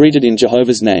 and greeted in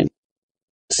Jehovah's name.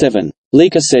 7.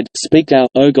 Lika said, Speak thou,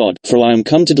 O God, for I am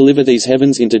come to deliver these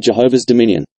heavens into Jehovah's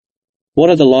dominion. What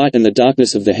are the light and the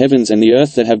darkness of the heavens and the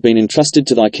earth that have been entrusted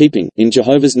to thy keeping, in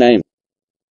Jehovah's name?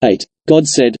 8. God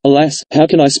said, Alas, how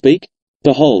can I speak?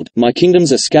 Behold, my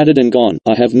kingdoms are scattered and gone,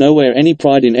 I have nowhere any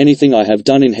pride in anything I have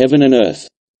done in heaven and earth.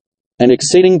 An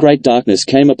exceeding great darkness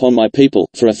came upon my people,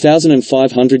 for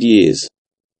 1,500 years.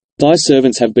 Thy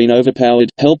servants have been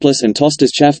overpowered, helpless and tossed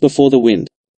as chaff before the wind.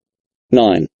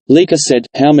 9. Lika said,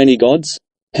 How many gods?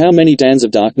 How many dans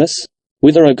of darkness?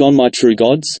 Whither are gone my true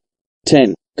gods?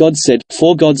 10. God said,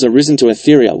 4 gods are risen to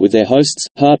Etheria with their hosts,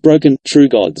 heartbroken, true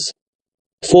gods.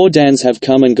 4 dans have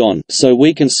come and gone, so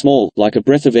weak and small, like a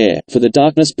breath of air, for the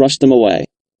darkness brushed them away.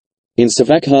 In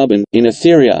Savakharban, in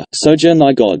Etheria, sojourn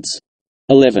thy gods.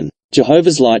 11.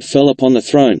 Jehovah's light fell upon the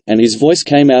throne, and his voice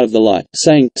came out of the light,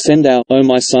 saying, Send thou, O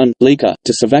my son, Lika,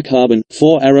 to Savakharban,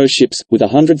 4 arrow ships, with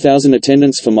 100,000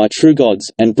 attendants for my true gods,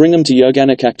 and bring them to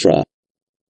Yoganakaktra.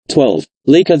 12.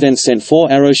 Lika then sent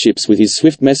 4 arrow ships with his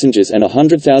swift messengers and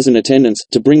 100,000 attendants,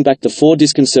 to bring back the 4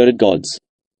 disconcerted gods.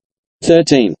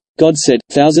 13. God said,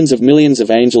 Thousands of millions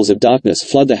of angels of darkness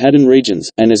flood the Hadan regions,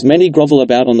 and as many grovel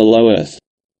about on the low earth.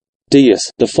 Deus,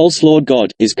 the false Lord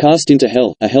God, is cast into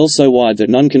hell, a hell so wide that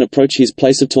none can approach his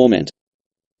place of torment.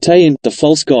 Tein, the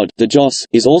false god, the Jos,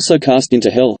 is also cast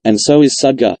into hell, and so is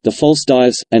Sudga, the false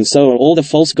Dias, and so are all the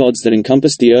false gods that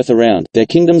encompass the earth around, their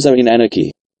kingdoms are in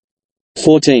anarchy.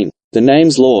 14. The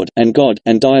names Lord, and God,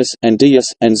 and Dias, and Deus,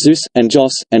 and Zeus, and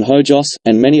Jos, and Hojos,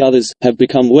 and many others, have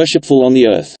become worshipful on the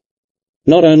earth.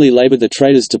 Not only labor the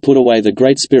traitors to put away the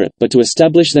Great Spirit, but to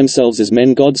establish themselves as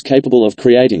men gods capable of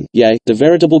creating, yea, the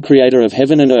veritable creator of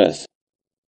heaven and earth.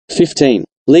 15.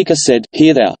 Lika said,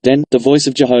 Hear thou, then, the voice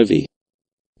of Jehovah.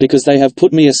 Because they have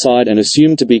put me aside and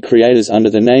assumed to be creators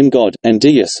under the name God, and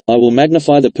Deus, I will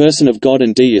magnify the person of God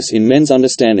and Deus in men's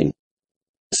understanding.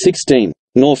 16.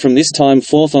 Nor from this time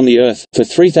forth on the earth, for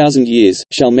 3,000 years,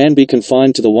 shall man be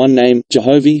confined to the one name,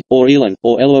 Jehovah, or Elon,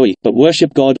 or Eloi, but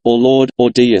worship God, or Lord, or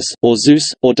Deus, or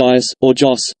Zeus, or Dias, or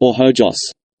Jos, or Hojos.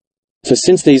 For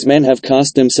since these men have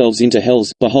cast themselves into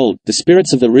hells, behold, the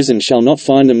spirits of the risen shall not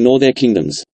find them nor their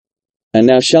kingdoms. And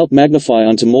thou shalt magnify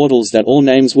unto mortals that all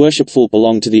names worshipful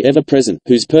belong to the ever-present,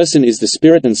 whose person is the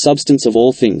spirit and substance of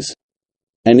all things.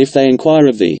 And if they inquire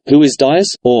of thee, Who is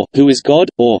Dias? Or, Who is God?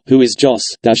 Or, Who is Jos?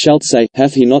 Thou shalt say,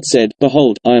 Hath he not said,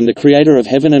 Behold, I am the Creator of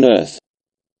heaven and earth?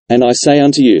 And I say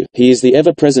unto you, He is the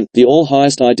ever-present, the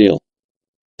all-highest ideal.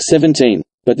 17.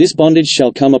 But this bondage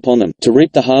shall come upon them, to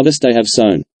reap the harvest they have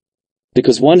sown.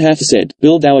 Because one hath said,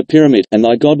 Build thou a pyramid, and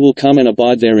thy God will come and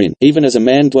abide therein, even as a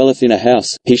man dwelleth in a house,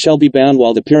 he shall be bound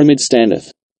while the pyramid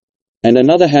standeth. And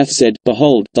another hath said,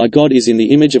 Behold, thy God is in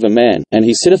the image of a man, and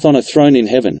he sitteth on a throne in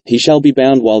heaven, he shall be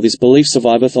bound while this belief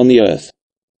surviveth on the earth.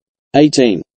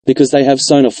 18. Because they have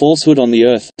sown a falsehood on the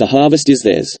earth, the harvest is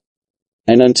theirs.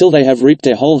 and until they have reaped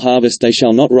their whole harvest they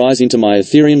shall not rise into my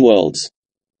Ethereal worlds.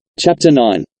 Chapter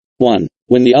 9. 1.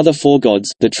 When the other four gods,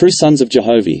 the true sons of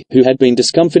Jehovah, who had been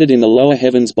discomfited in the lower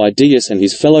heavens by Deus and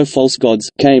his fellow false gods,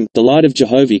 came, the light of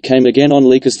Jehovah came again on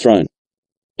Lika's throne.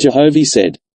 Jehovah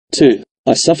said, 2.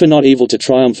 I suffer not evil to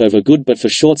triumph over good but for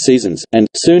short seasons, and,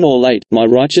 soon or late, my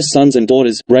righteous sons and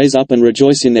daughters raise up and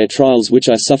rejoice in their trials which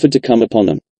I suffered to come upon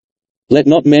them. Let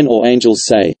not men or angels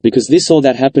say, because this or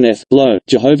that happeneth, lo,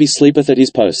 Jehovah sleepeth at his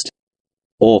post.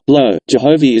 Or, lo,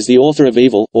 Jehovah is the author of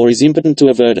evil, or is impotent to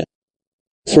avert it.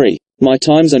 3. My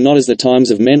times are not as the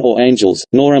times of men or angels,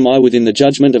 nor am I within the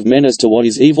judgment of men as to what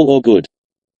is evil or good.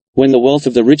 When the wealth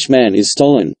of the rich man is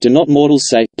stolen, do not mortals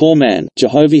say, Poor man,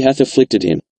 Jehovah hath afflicted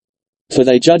him. For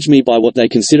they judge me by what they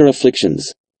consider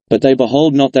afflictions. But they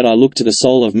behold not that I look to the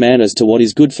soul of man as to what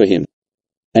is good for him.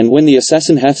 And when the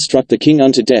assassin hath struck the king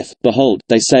unto death, behold,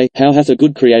 they say, How hath a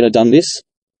good Creator done this?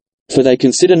 For they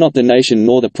consider not the nation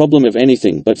nor the problem of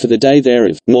anything but for the day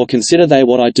thereof, nor consider they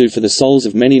what I do for the souls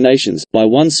of many nations, by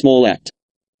one small act.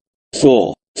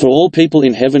 4. For all people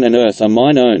in heaven and earth are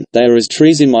mine own, they are as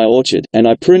trees in my orchard, and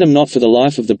I prune them not for the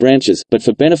life of the branches, but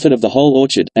for benefit of the whole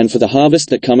orchard, and for the harvest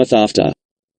that cometh after.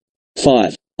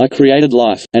 5. I created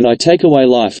life, and I take away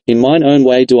life, in mine own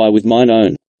way do I with mine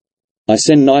own. I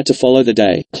send night to follow the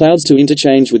day, clouds to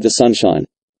interchange with the sunshine.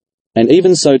 And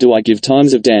even so do I give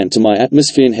times of Dan to my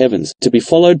atmosphere in heavens, to be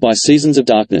followed by seasons of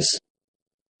darkness.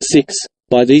 6.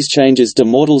 By these changes do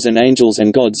mortals and angels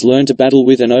and gods learn to battle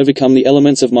with and overcome the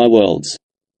elements of my worlds.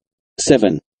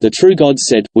 7. The true God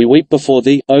said, We weep before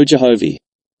thee, O Jehovah.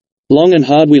 Long and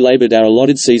hard we labored our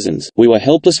allotted seasons, we were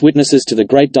helpless witnesses to the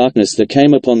great darkness that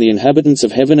came upon the inhabitants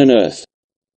of heaven and earth.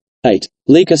 8.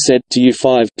 Lika said, To you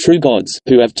 5 true gods,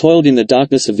 who have toiled in the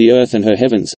darkness of the earth and her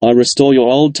heavens, I restore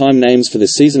your old-time names for the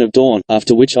season of dawn,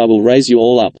 after which I will raise you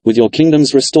all up, with your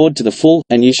kingdoms restored to the full,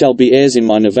 and ye shall be heirs in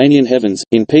my Nirvanian heavens,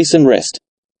 in peace and rest.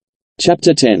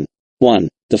 Chapter 10. 1.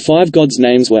 The 5 gods'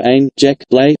 names were Ain, Jek,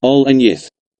 Lay, Ol and Yith.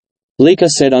 Lika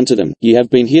said unto them, Ye have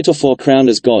been heretofore crowned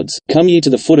as gods, come ye to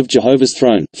the foot of Jehovah's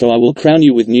throne, for I will crown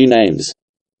you with new names.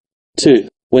 2.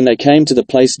 When they came to the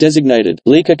place designated,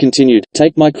 Lika continued,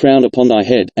 Take my crown upon thy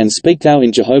head, and speak thou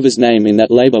in Jehovah's name in that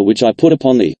labor which I put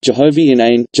upon thee, Jehovah in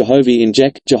Ain, Jehovah in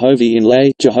Jek, Jehovah in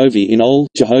Lay, Jehovah in Ol,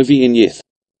 Jehovah in Yith.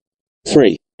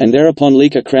 3. And thereupon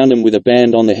Lika crowned them with a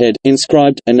band on the head,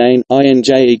 inscribed, Anain,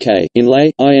 Injek, in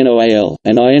Lay, Inoal,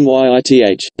 and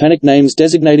Inyith, panic names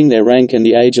designating their rank and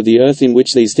the age of the earth in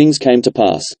which these things came to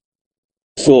pass.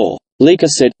 4. Lika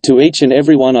said, To each and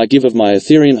every one I give of my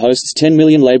Ethereal hosts 10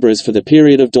 million laborers for the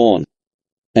period of dawn.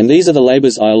 And these are the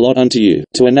labors I allot unto you,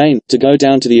 to Anain, to go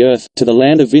down to the earth, to the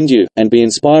land of Vindu, and be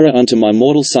inspirer unto my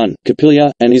mortal son,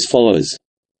 Capilla, and his followers.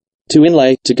 To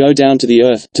Inlay, to go down to the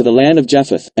earth, to the land of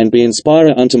Japheth, and be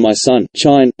inspirer unto my son,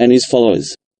 Tein, and his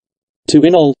followers. To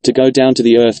Inol, to go down to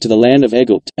the earth to the land of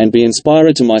Egypt, and be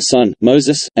inspirer to my son,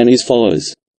 Moses, and his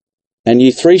followers. And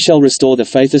ye 3 shall restore the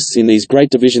faithists in these great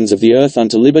divisions of the earth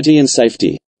unto liberty and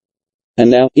safety.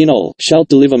 And thou, Inol, shalt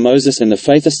deliver Moses and the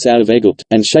faithists out of Egypt,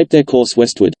 and shape their course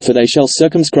westward, for they shall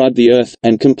circumscribe the earth,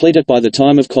 and complete it by the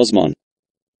time of Cosmon.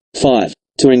 5.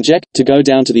 To Injek, to go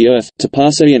down to the earth, to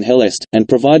Parsi and Helest, and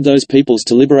provide those peoples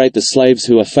to liberate the slaves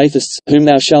who are faithists, whom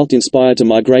thou shalt inspire to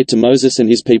migrate to Moses and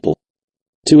his people.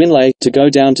 To Inlay, to go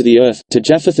down to the earth, to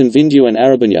Japheth and Vindu and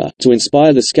Arabanya, to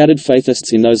inspire the scattered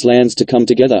faithists in those lands to come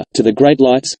together, to the great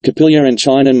lights, Capilla and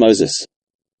Tein and Moses.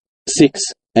 6.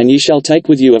 And ye shall take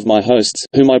with you of my hosts,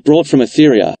 whom I brought from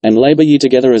Etheria, and labor ye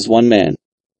together as one man.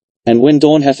 And when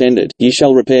dawn hath ended, ye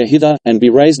shall repair hither, and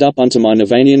be raised up unto my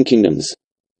Nirvanian kingdoms.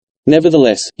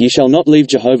 Nevertheless, ye shall not leave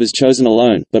Jehovah's chosen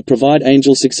alone, but provide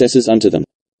angel successors unto them.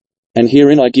 And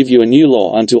herein I give you a new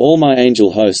law unto all my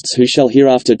angel hosts who shall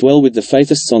hereafter dwell with the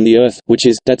faithists on the earth, which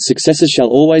is, that successors shall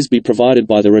always be provided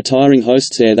by the retiring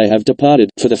hosts ere they have departed,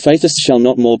 for the faithists shall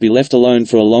not more be left alone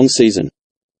for a long season.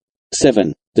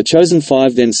 7. The chosen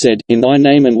 5 then said, In thy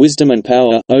name and wisdom and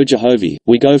power, O Jehovah,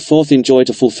 we go forth in joy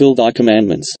to fulfill thy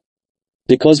commandments.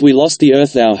 Because we lost the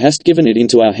earth thou hast given it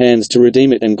into our hands to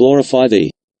redeem it and glorify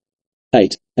thee.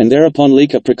 8. And thereupon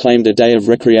Lika proclaimed a day of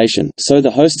recreation, so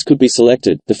the hosts could be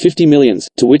selected, the 50 millions,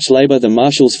 to which labor the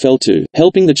marshals fell to,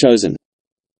 helping the chosen.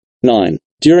 9.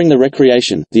 During the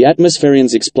recreation, the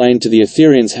atmospherians explained to the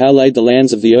Etherians how laid the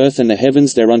lands of the earth and the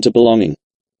heavens thereunto belonging.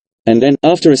 And then,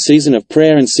 after a season of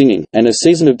prayer and singing, and a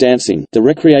season of dancing, the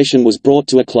recreation was brought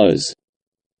to a close.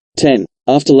 10.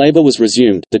 After labor was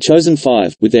resumed, the chosen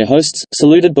 5, with their hosts,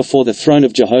 saluted before the throne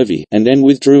of Jehovah, and then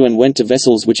withdrew and went to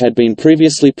vessels which had been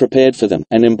previously prepared for them,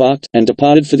 and embarked, and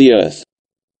departed for the earth.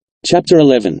 Chapter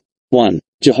 11. 1.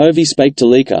 Jehovah spake to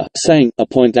Lika, saying,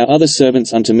 Appoint thou other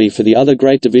servants unto me for the other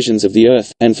great divisions of the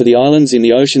earth, and for the islands in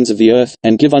the oceans of the earth,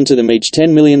 and give unto them each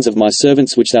 10 millions of my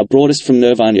servants which thou broughtest from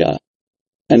Nirvana.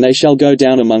 And they shall go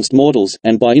down amongst mortals,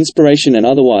 and by inspiration and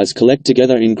otherwise collect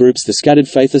together in groups the scattered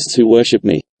faithists who worship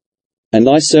me. And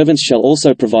thy servants shall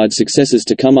also provide successors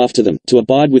to come after them, to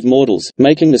abide with mortals,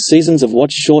 making the seasons of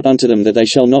watch short unto them that they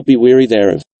shall not be weary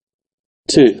thereof.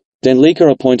 2. Then Lika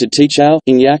appointed Tichau,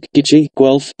 Inyak, Gichi,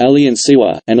 Guelph, Ali and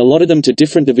Siwa, and allotted them to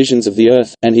different divisions of the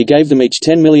earth, and he gave them each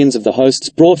 10 millions of the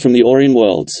hosts brought from the Orient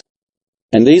worlds.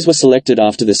 And these were selected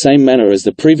after the same manner as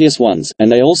the previous ones,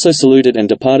 and they also saluted and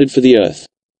departed for the earth.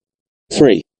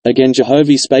 3. Again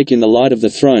Jehovah spake in the light of the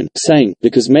throne, saying,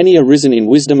 Because many are risen in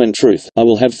wisdom and truth, I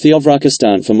will have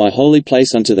Theovrakistan for my holy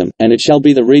place unto them, and it shall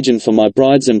be the region for my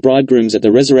brides and bridegrooms at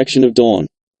the resurrection of dawn.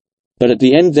 But at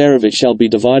the end thereof it shall be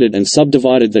divided and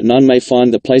subdivided, that none may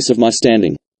find the place of my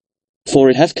standing. For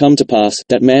it hath come to pass,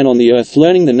 that man on the earth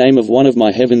learning the name of one of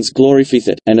my heavens glorifieth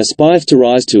it, and aspireth to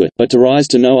rise to it, but to rise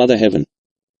to no other heaven.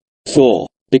 4.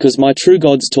 Because my true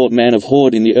gods taught man of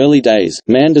Horde in the early days,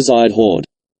 man desired Horde.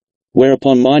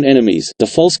 Whereupon mine enemies, the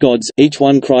false gods, each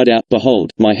one cried out, Behold,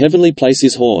 my heavenly place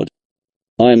is Horde.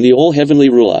 I am the all-heavenly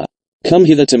ruler. Come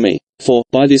hither to me. For,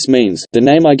 by this means, the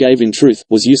name I gave in truth,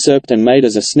 was usurped and made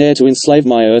as a snare to enslave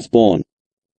my earth-born.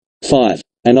 5.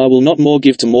 And I will not more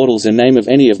give to mortals a name of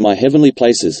any of my heavenly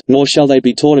places, nor shall they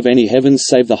be taught of any heavens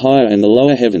save the higher and the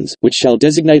lower heavens, which shall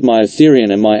designate my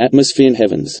ethereal and my atmospherean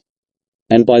heavens.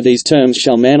 And by these terms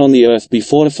shall man on the earth be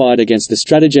fortified against the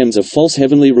stratagems of false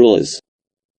heavenly rulers.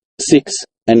 6.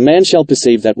 And man shall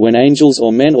perceive that when angels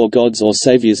or men or gods or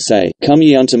saviors say, Come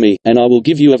ye unto me, and I will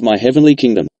give you of my heavenly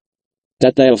kingdom,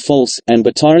 that they are false, and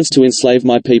but tyrants to enslave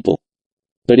my people.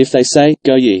 But if they say,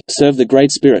 Go ye, serve the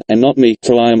Great Spirit, and not me,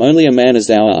 for I am only a man as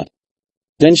thou art,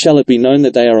 then shall it be known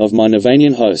that they are of my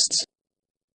Nirvanian hosts.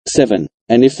 7.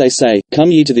 And if they say,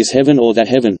 Come ye to this heaven or that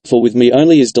heaven, for with me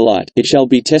only is delight, it shall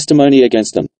be testimony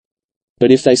against them.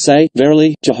 But if they say,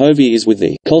 Verily, Jehovah is with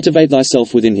thee, cultivate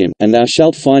thyself within him, and thou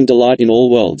shalt find delight in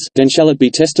all worlds, then shall it be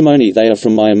testimony they are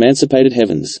from my emancipated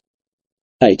heavens.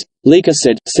 8. Lika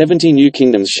said, 70 new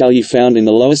kingdoms shall ye found in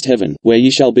the lowest heaven, where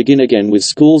ye shall begin again with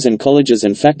schools and colleges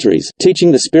and factories,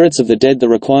 teaching the spirits of the dead the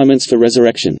requirements for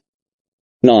resurrection.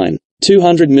 9.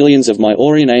 200 millions of my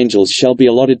Orient angels shall be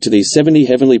allotted to these 70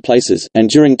 heavenly places, and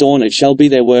during dawn it shall be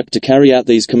their work to carry out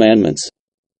these commandments.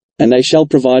 And they shall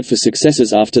provide for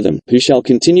successors after them, who shall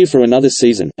continue for another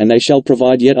season, and they shall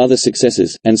provide yet other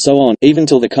successors, and so on, even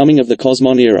till the coming of the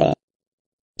Cosmon era.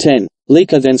 10.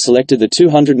 Lika then selected the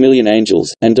 200 million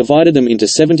angels, and divided them into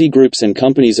 70 groups and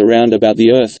companies around about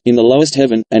the earth, in the lowest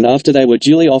heaven, and after they were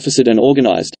duly officered and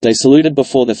organized, they saluted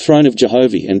before the throne of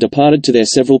Jehovah and departed to their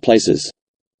several places.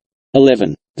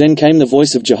 11. Then came the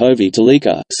voice of Jehovah to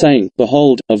Lika, saying,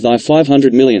 Behold, of thy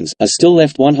 500 millions, are still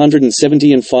left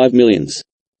 175 millions.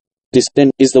 This,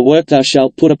 then, is the work thou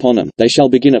shalt put upon them. They shall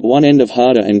begin at one end of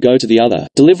Harda and go to the other,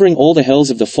 delivering all the hells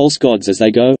of the false gods as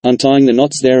they go, untying the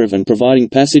knots thereof and providing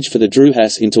passage for the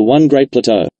Druhas into one great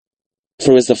plateau.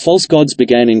 For as the false gods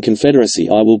began in confederacy,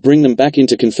 I will bring them back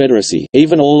into confederacy,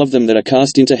 even all of them that are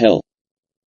cast into hell.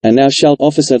 And thou shalt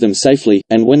officer them safely,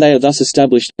 and when they are thus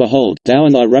established, behold, thou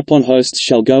and thy Rapon hosts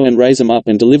shall go and raise them up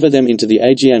and deliver them into the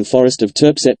Aegean forest of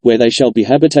Terpset, where they shall be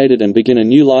habitated and begin a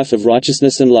new life of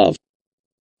righteousness and love.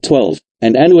 12.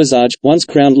 And Anuazaj, once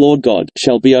crowned Lord God,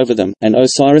 shall be over them, and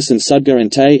Osiris and Sudga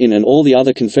and Tein and all the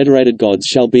other confederated gods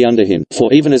shall be under him,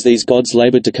 for even as these gods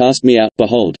labored to cast me out,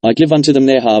 behold, I give unto them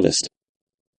their harvest.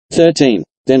 13.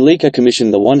 Then Lika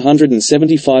commissioned the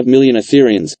 175 million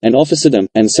Aetherians, and officered them,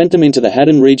 and sent them into the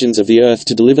Haddon regions of the earth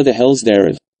to deliver the hells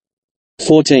thereof.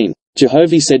 14.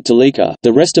 Jehovah said to Lika,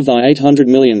 The rest of thy 800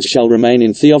 millions shall remain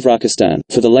in Theovrakistan,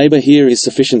 for the labor here is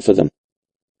sufficient for them.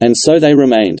 And so they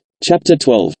remained. Chapter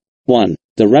 12. 1.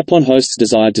 The Rapon hosts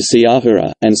desired to see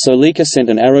Ahura, and so Lika sent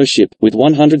an arrow ship, with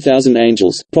 100,000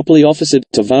 angels, properly officered,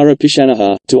 to Vara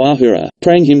Pishanaha, to Ahura,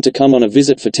 praying him to come on a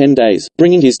visit for 10 days,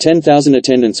 bringing his 10,000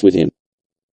 attendants with him.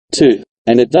 2.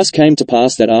 And it thus came to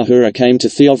pass that Ahura came to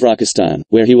Theovrakistan,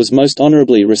 where he was most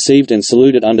honorably received and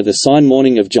saluted under the sign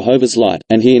Morning of Jehovah's light,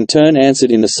 and he in turn answered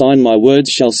in the sign My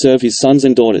words shall serve his sons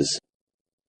and daughters.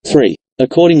 3.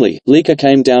 Accordingly, Lika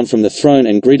came down from the throne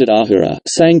and greeted Ahura,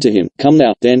 saying to him, Come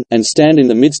thou, then, and stand in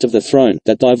the midst of the throne,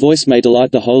 that thy voice may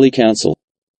delight the holy council.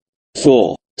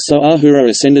 4. So Ahura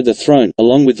ascended the throne,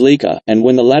 along with Lika, and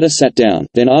when the latter sat down,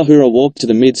 then Ahura walked to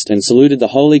the midst and saluted the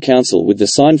holy council with the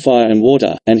sign fire and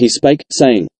water, and he spake,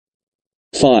 saying,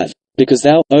 5. Because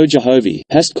thou, O Jehovah,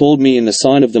 hast called me in the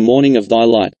sign of the morning of thy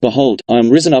light, behold, I am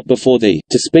risen up before thee,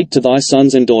 to speak to thy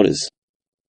sons and daughters.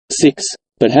 6.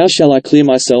 But how shall I clear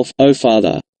myself, O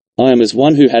Father? I am as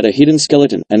one who had a hidden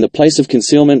skeleton, and the place of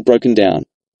concealment broken down.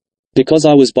 Because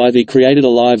I was by thee created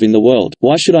alive in the world,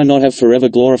 why should I not have forever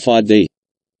glorified thee?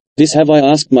 This have I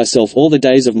asked myself all the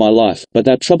days of my life, but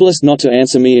thou troublest not to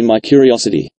answer me in my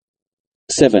curiosity.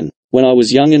 7. When I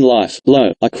was young in life,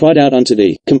 lo, I cried out unto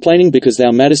thee, complaining because thou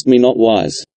madest me not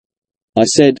wise. I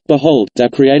said, Behold, thou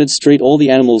createdst all the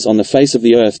animals on the face of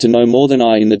the earth to know more than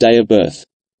I in the day of birth.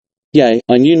 Yea,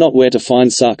 I knew not where to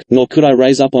find suck, nor could I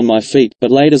raise up on my feet, but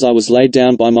laid as I was laid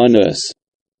down by my nurse.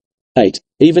 8.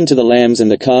 Even to the lambs and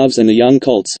the calves and the young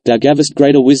colts, thou gavest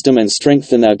greater wisdom and strength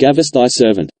than thou gavest thy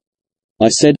servant. I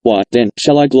said, Why, then,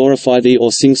 shall I glorify thee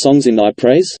or sing songs in thy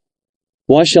praise?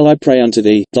 Why shall I pray unto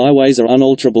thee? Thy ways are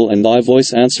unalterable, and thy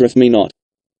voice answereth me not.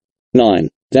 9.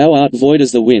 Thou art void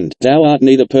as the wind, thou art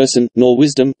neither person, nor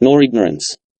wisdom, nor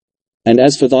ignorance. And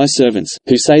as for thy servants,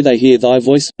 who say they hear thy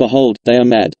voice, behold, they are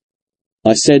mad.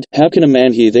 I said, How can a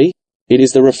man hear thee? It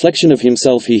is the reflection of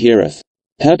himself he heareth.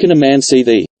 How can a man see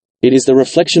thee? It is the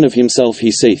reflection of himself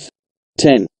he seeth.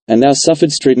 10. And thou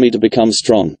sufferedst me to become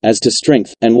strong, as to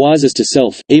strength, and wise as to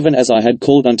self, even as I had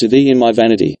called unto thee in my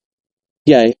vanity.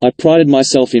 Yea, I prided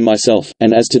myself in myself,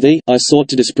 and as to thee, I sought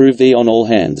to disprove thee on all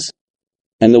hands.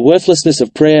 And the worthlessness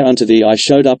of prayer unto thee I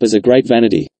showed up as a great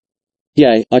vanity.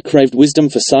 Yea, I craved wisdom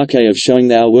for sake of showing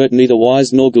thou wert neither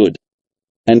wise nor good.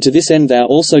 And to this end thou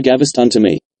also gavest unto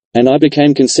me. And I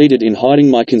became conceited in hiding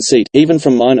my conceit, even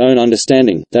from mine own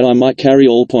understanding, that I might carry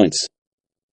all points.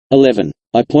 11.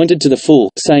 I pointed to the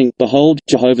fool, saying, Behold,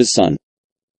 Jehovah's son.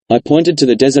 I pointed to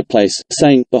the desert place,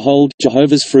 saying, Behold,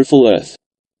 Jehovah's fruitful earth.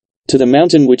 To the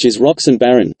mountain which is rocks and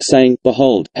barren, saying,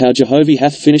 Behold, how Jehovah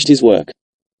hath finished his work.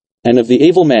 And of the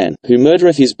evil man, who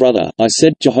murdereth his brother, I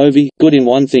said, Jehovah, good in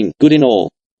one thing, good in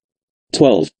all.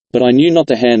 12. But I knew not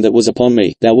the hand that was upon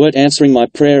me, thou wert answering my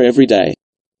prayer every day.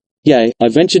 Yea, I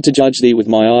ventured to judge thee with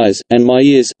my eyes, and my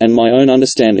ears, and my own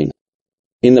understanding.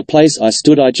 In the place I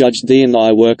stood I judged thee in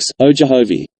thy works, O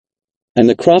Jehovah. And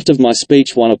the craft of my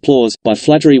speech won applause, by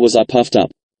flattery was I puffed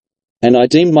up. And I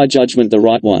deemed my judgment the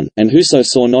right one, and whoso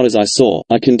saw not as I saw,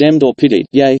 I condemned or pitied,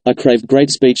 yea, I craved great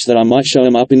speech that I might show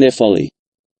them up in their folly.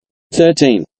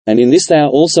 13. And in this thou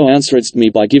also answeredst me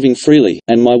by giving freely,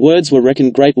 and my words were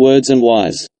reckoned great words and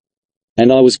wise.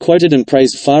 And I was quoted and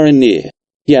praised far and near.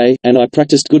 Yea, and I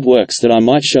practiced good works that I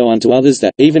might show unto others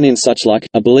that, even in such like,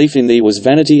 a belief in thee was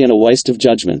vanity and a waste of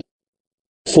judgment.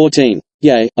 14.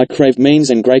 Yea, I craved means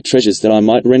and great treasures that I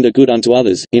might render good unto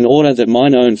others, in order that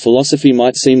mine own philosophy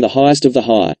might seem the highest of the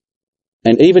high.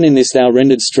 And even in this thou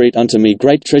renderedst unto me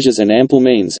great treasures and ample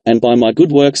means, and by my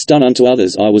good works done unto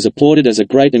others I was applauded as a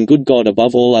great and good God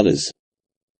above all others.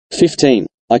 15.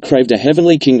 I craved a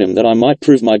heavenly kingdom that I might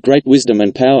prove my great wisdom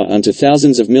and power unto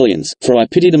thousands of millions, for I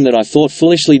pitied them that I thought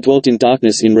foolishly dwelt in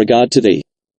darkness in regard to thee.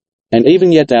 And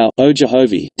even yet thou, O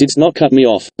Jehovah, didst not cut me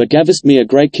off, but gavest me a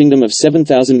great kingdom of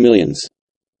 7,000 millions.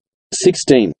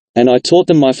 16. And I taught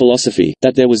them my philosophy,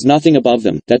 that there was nothing above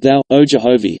them, that thou, O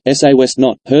Jehovah, sawest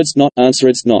not, heardst not,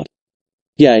 answeredst not.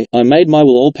 Yea, I made my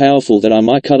will all-powerful that I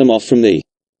might cut them off from thee.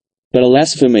 But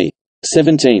alas for me!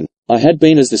 17. I had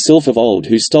been as the sylph of old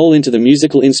who stole into the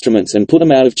musical instruments and put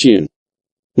them out of tune.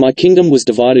 My kingdom was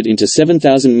divided into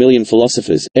 7,000 million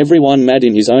philosophers, every one mad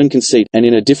in his own conceit, and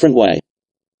in a different way.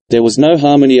 There was no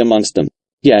harmony amongst them.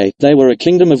 Yea, they were a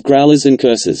kingdom of growlers and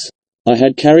cursers. I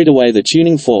had carried away the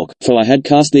tuning fork, for I had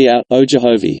cast thee out, O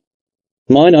Jehovah.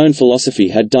 Mine own philosophy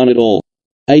had done it all.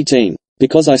 18.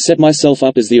 Because I set myself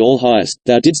up as the all-highest,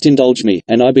 thou didst indulge me,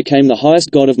 and I became the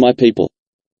highest God of my people.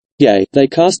 Yea, they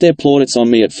cast their plaudits on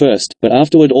me at first, but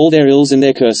afterward all their ills and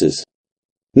their curses.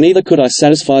 Neither could I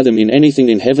satisfy them in anything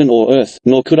in heaven or earth,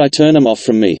 nor could I turn them off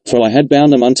from me, for I had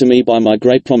bound them unto me by my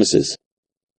great promises.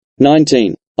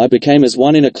 19. I became as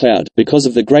one in a cloud, because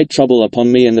of the great trouble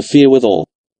upon me and the fear withal.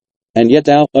 And yet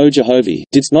thou, O Jehovah,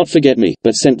 didst not forget me,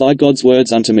 but sent thy God's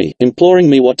words unto me, imploring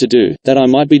me what to do, that I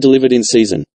might be delivered in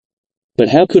season. But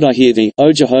how could I hear thee,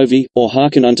 O Jehovah, or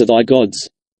hearken unto thy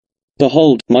gods?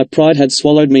 Behold, my pride had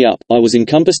swallowed me up, I was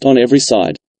encompassed on every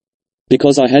side.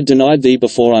 Because I had denied thee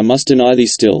before I must deny thee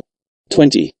still.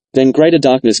 20. Then greater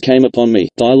darkness came upon me,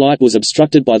 thy light was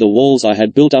obstructed by the walls I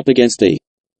had built up against thee.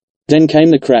 Then came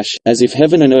the crash, as if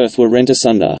heaven and earth were rent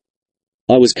asunder.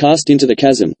 I was cast into the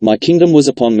chasm, my kingdom was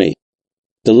upon me.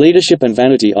 The leadership and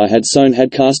vanity I had sown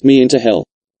had cast me into hell.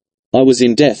 I was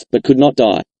in death, but could not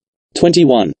die.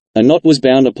 21. A knot was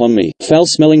bound upon me,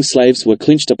 foul-smelling slaves were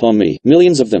clinched upon me,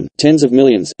 millions of them, tens of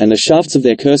millions, and the shafts of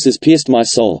their curses pierced my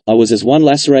soul. I was as one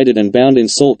lacerated and bound in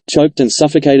salt, choked and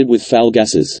suffocated with foul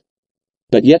gases.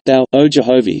 But yet thou, O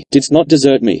Jehovah, didst not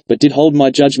desert me, but did hold my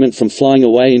judgment from flying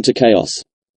away into chaos.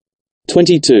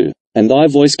 22. and thy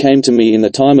voice came to me in the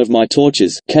time of my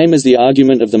tortures, came as the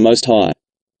argument of the Most High.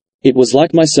 It was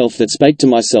like myself that spake to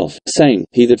myself, saying,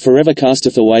 He that forever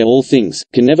casteth away all things,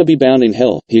 can never be bound in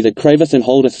hell, he that craveth and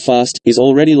holdeth fast, is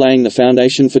already laying the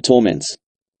foundation for torments.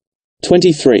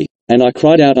 23. And I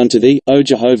cried out unto thee, O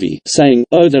Jehovah, saying,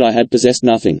 Oh that I had possessed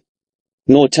nothing,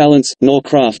 nor talents, nor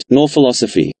craft, nor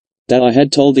philosophy, that I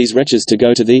had told these wretches to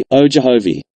go to thee, O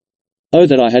Jehovah. Oh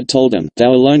that I had told them,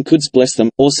 thou alone couldst bless them,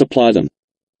 or supply them.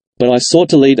 But I sought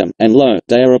to lead them, and lo,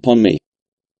 they are upon me.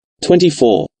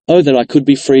 24. Oh that I could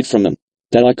be freed from them,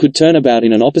 that I could turn about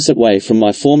in an opposite way from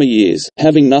my former years,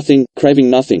 having nothing, craving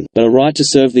nothing, but a right to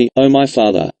serve thee, O my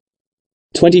Father.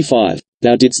 25.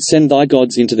 Thou didst send thy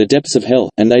gods into the depths of hell,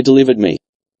 and they delivered me.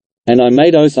 And I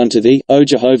made oath unto thee, O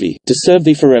Jehovah, to serve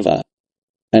thee forever.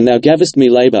 And thou gavest me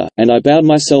labor, and I bowed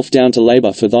myself down to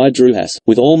labor for thy Druhas,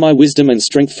 with all my wisdom and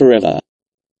strength forever.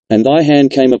 And thy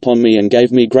hand came upon me and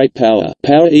gave me great power,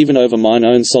 power even over mine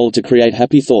own soul to create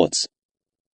happy thoughts.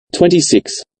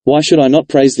 26. Why should I not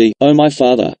praise thee, O my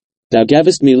Father? Thou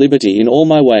gavest me liberty in all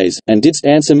my ways, and didst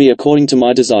answer me according to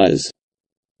my desires.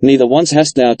 Neither once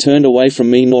hast thou turned away from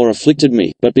me nor afflicted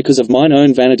me, but because of mine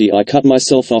own vanity I cut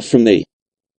myself off from thee.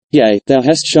 Yea, thou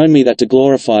hast shown me that to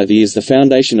glorify thee is the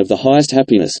foundation of the highest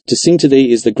happiness, to sing to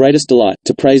thee is the greatest delight,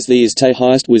 to praise thee is the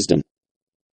highest wisdom.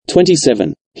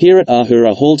 27. Hereat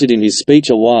Ahura halted in his speech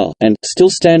a while, and, still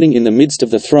standing in the midst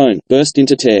of the throne, burst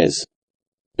into tears.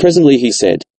 Presently he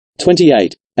said,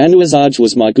 28. Anuazaj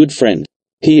was my good friend.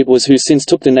 He it was who since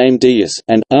took the name Deus,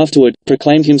 and, afterward,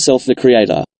 proclaimed himself the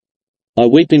Creator. I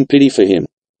weep in pity for him.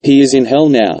 He is in hell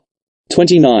now.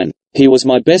 29. He was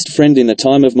my best friend in the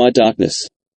time of my darkness.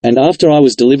 And after I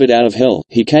was delivered out of hell,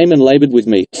 he came and labored with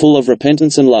me, full of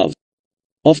repentance and love.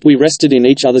 Oft we rested in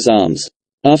each other's arms.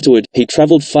 Afterward, he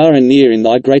travelled far and near in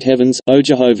thy great heavens, O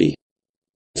Jehovah.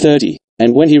 30.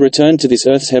 And when he returned to this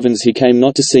earth's heavens he came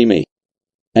not to see me.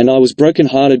 And I was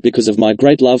broken-hearted because of my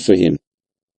great love for him.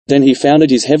 Then he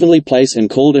founded his heavenly place and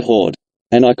called it Horde.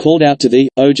 And I called out to thee,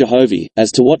 O Jehovah,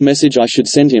 as to what message I should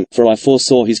send him, for I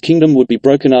foresaw his kingdom would be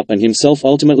broken up and himself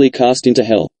ultimately cast into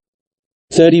hell.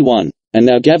 31. And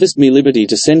thou gavest me liberty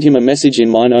to send him a message in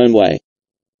mine own way.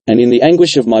 And in the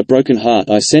anguish of my broken heart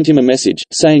I sent him a message,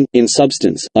 saying, in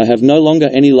substance, I have no longer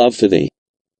any love for thee.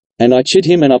 And I chid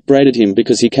him and upbraided him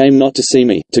because he came not to see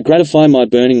me, to gratify my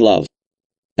burning love.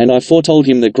 And I foretold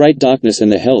him the great darkness and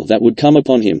the hell that would come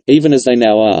upon him, even as they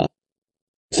now are.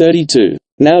 32.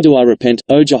 Now do I repent,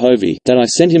 O Jehovah, that I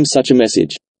sent him such a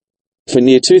message. For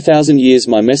near 2,000 years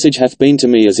my message hath been to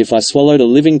me as if I swallowed a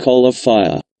living coal of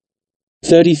fire.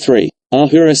 33.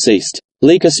 Ahura ceased.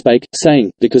 Lika spake,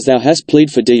 saying, Because thou hast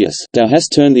plead for Deus, thou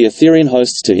hast turned the Etherian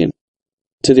hosts to him.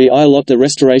 To thee I allot the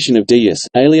restoration of Deus,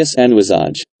 alias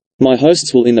Anuazaj. My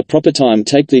hosts will in the proper time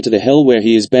take thee to the hell where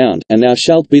he is bound, and thou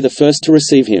shalt be the first to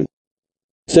receive him.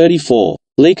 34.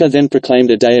 Lika then proclaimed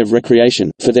a day of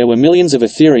recreation, for there were millions of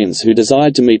Etherians who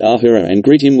desired to meet Ahura and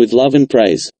greet him with love and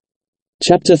praise.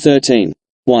 Chapter 13.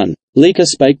 1. Lika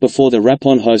spake before the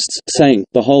Rapon hosts, saying,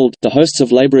 Behold, the hosts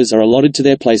of laborers are allotted to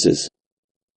their places.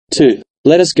 2.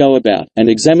 Let us go about, and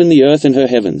examine the earth and her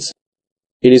heavens.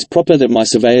 It is proper that my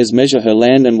surveyors measure her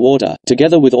land and water,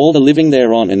 together with all the living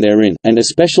thereon and therein, and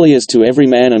especially as to every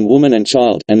man and woman and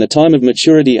child, and the time of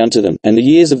maturity unto them, and the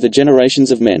years of the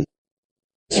generations of men.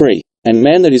 3. And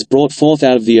man that is brought forth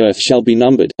out of the earth shall be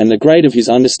numbered, and the grade of his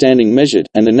understanding measured,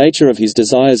 and the nature of his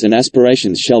desires and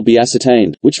aspirations shall be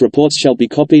ascertained, which reports shall be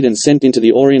copied and sent into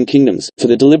the Orient kingdoms, for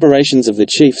the deliberations of the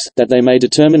chiefs, that they may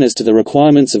determine as to the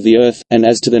requirements of the earth, and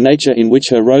as to the nature in which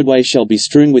her roadway shall be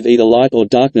strewn with either light or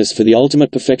darkness for the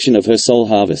ultimate perfection of her soul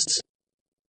harvests.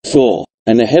 4.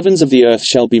 And the heavens of the earth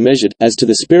shall be measured, as to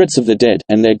the spirits of the dead,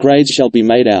 and their grades shall be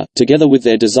made out, together with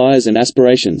their desires and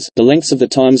aspirations, the lengths of the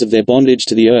times of their bondage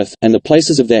to the earth, and the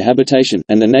places of their habitation,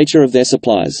 and the nature of their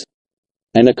supplies.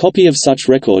 And a copy of such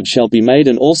record shall be made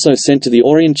and also sent to the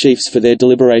Orient chiefs for their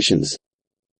deliberations.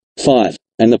 5.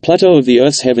 And the plateau of the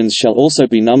earth's heavens shall also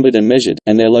be numbered and measured,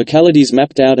 and their localities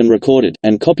mapped out and recorded,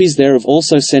 and copies thereof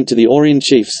also sent to the Orient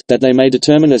chiefs, that they may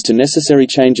determine as to necessary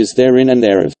changes therein and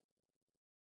thereof.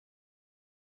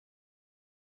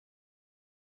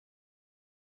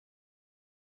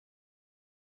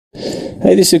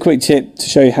 Hey, this is a quick tip to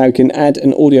show you how you can add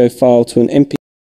an audio file to an MP3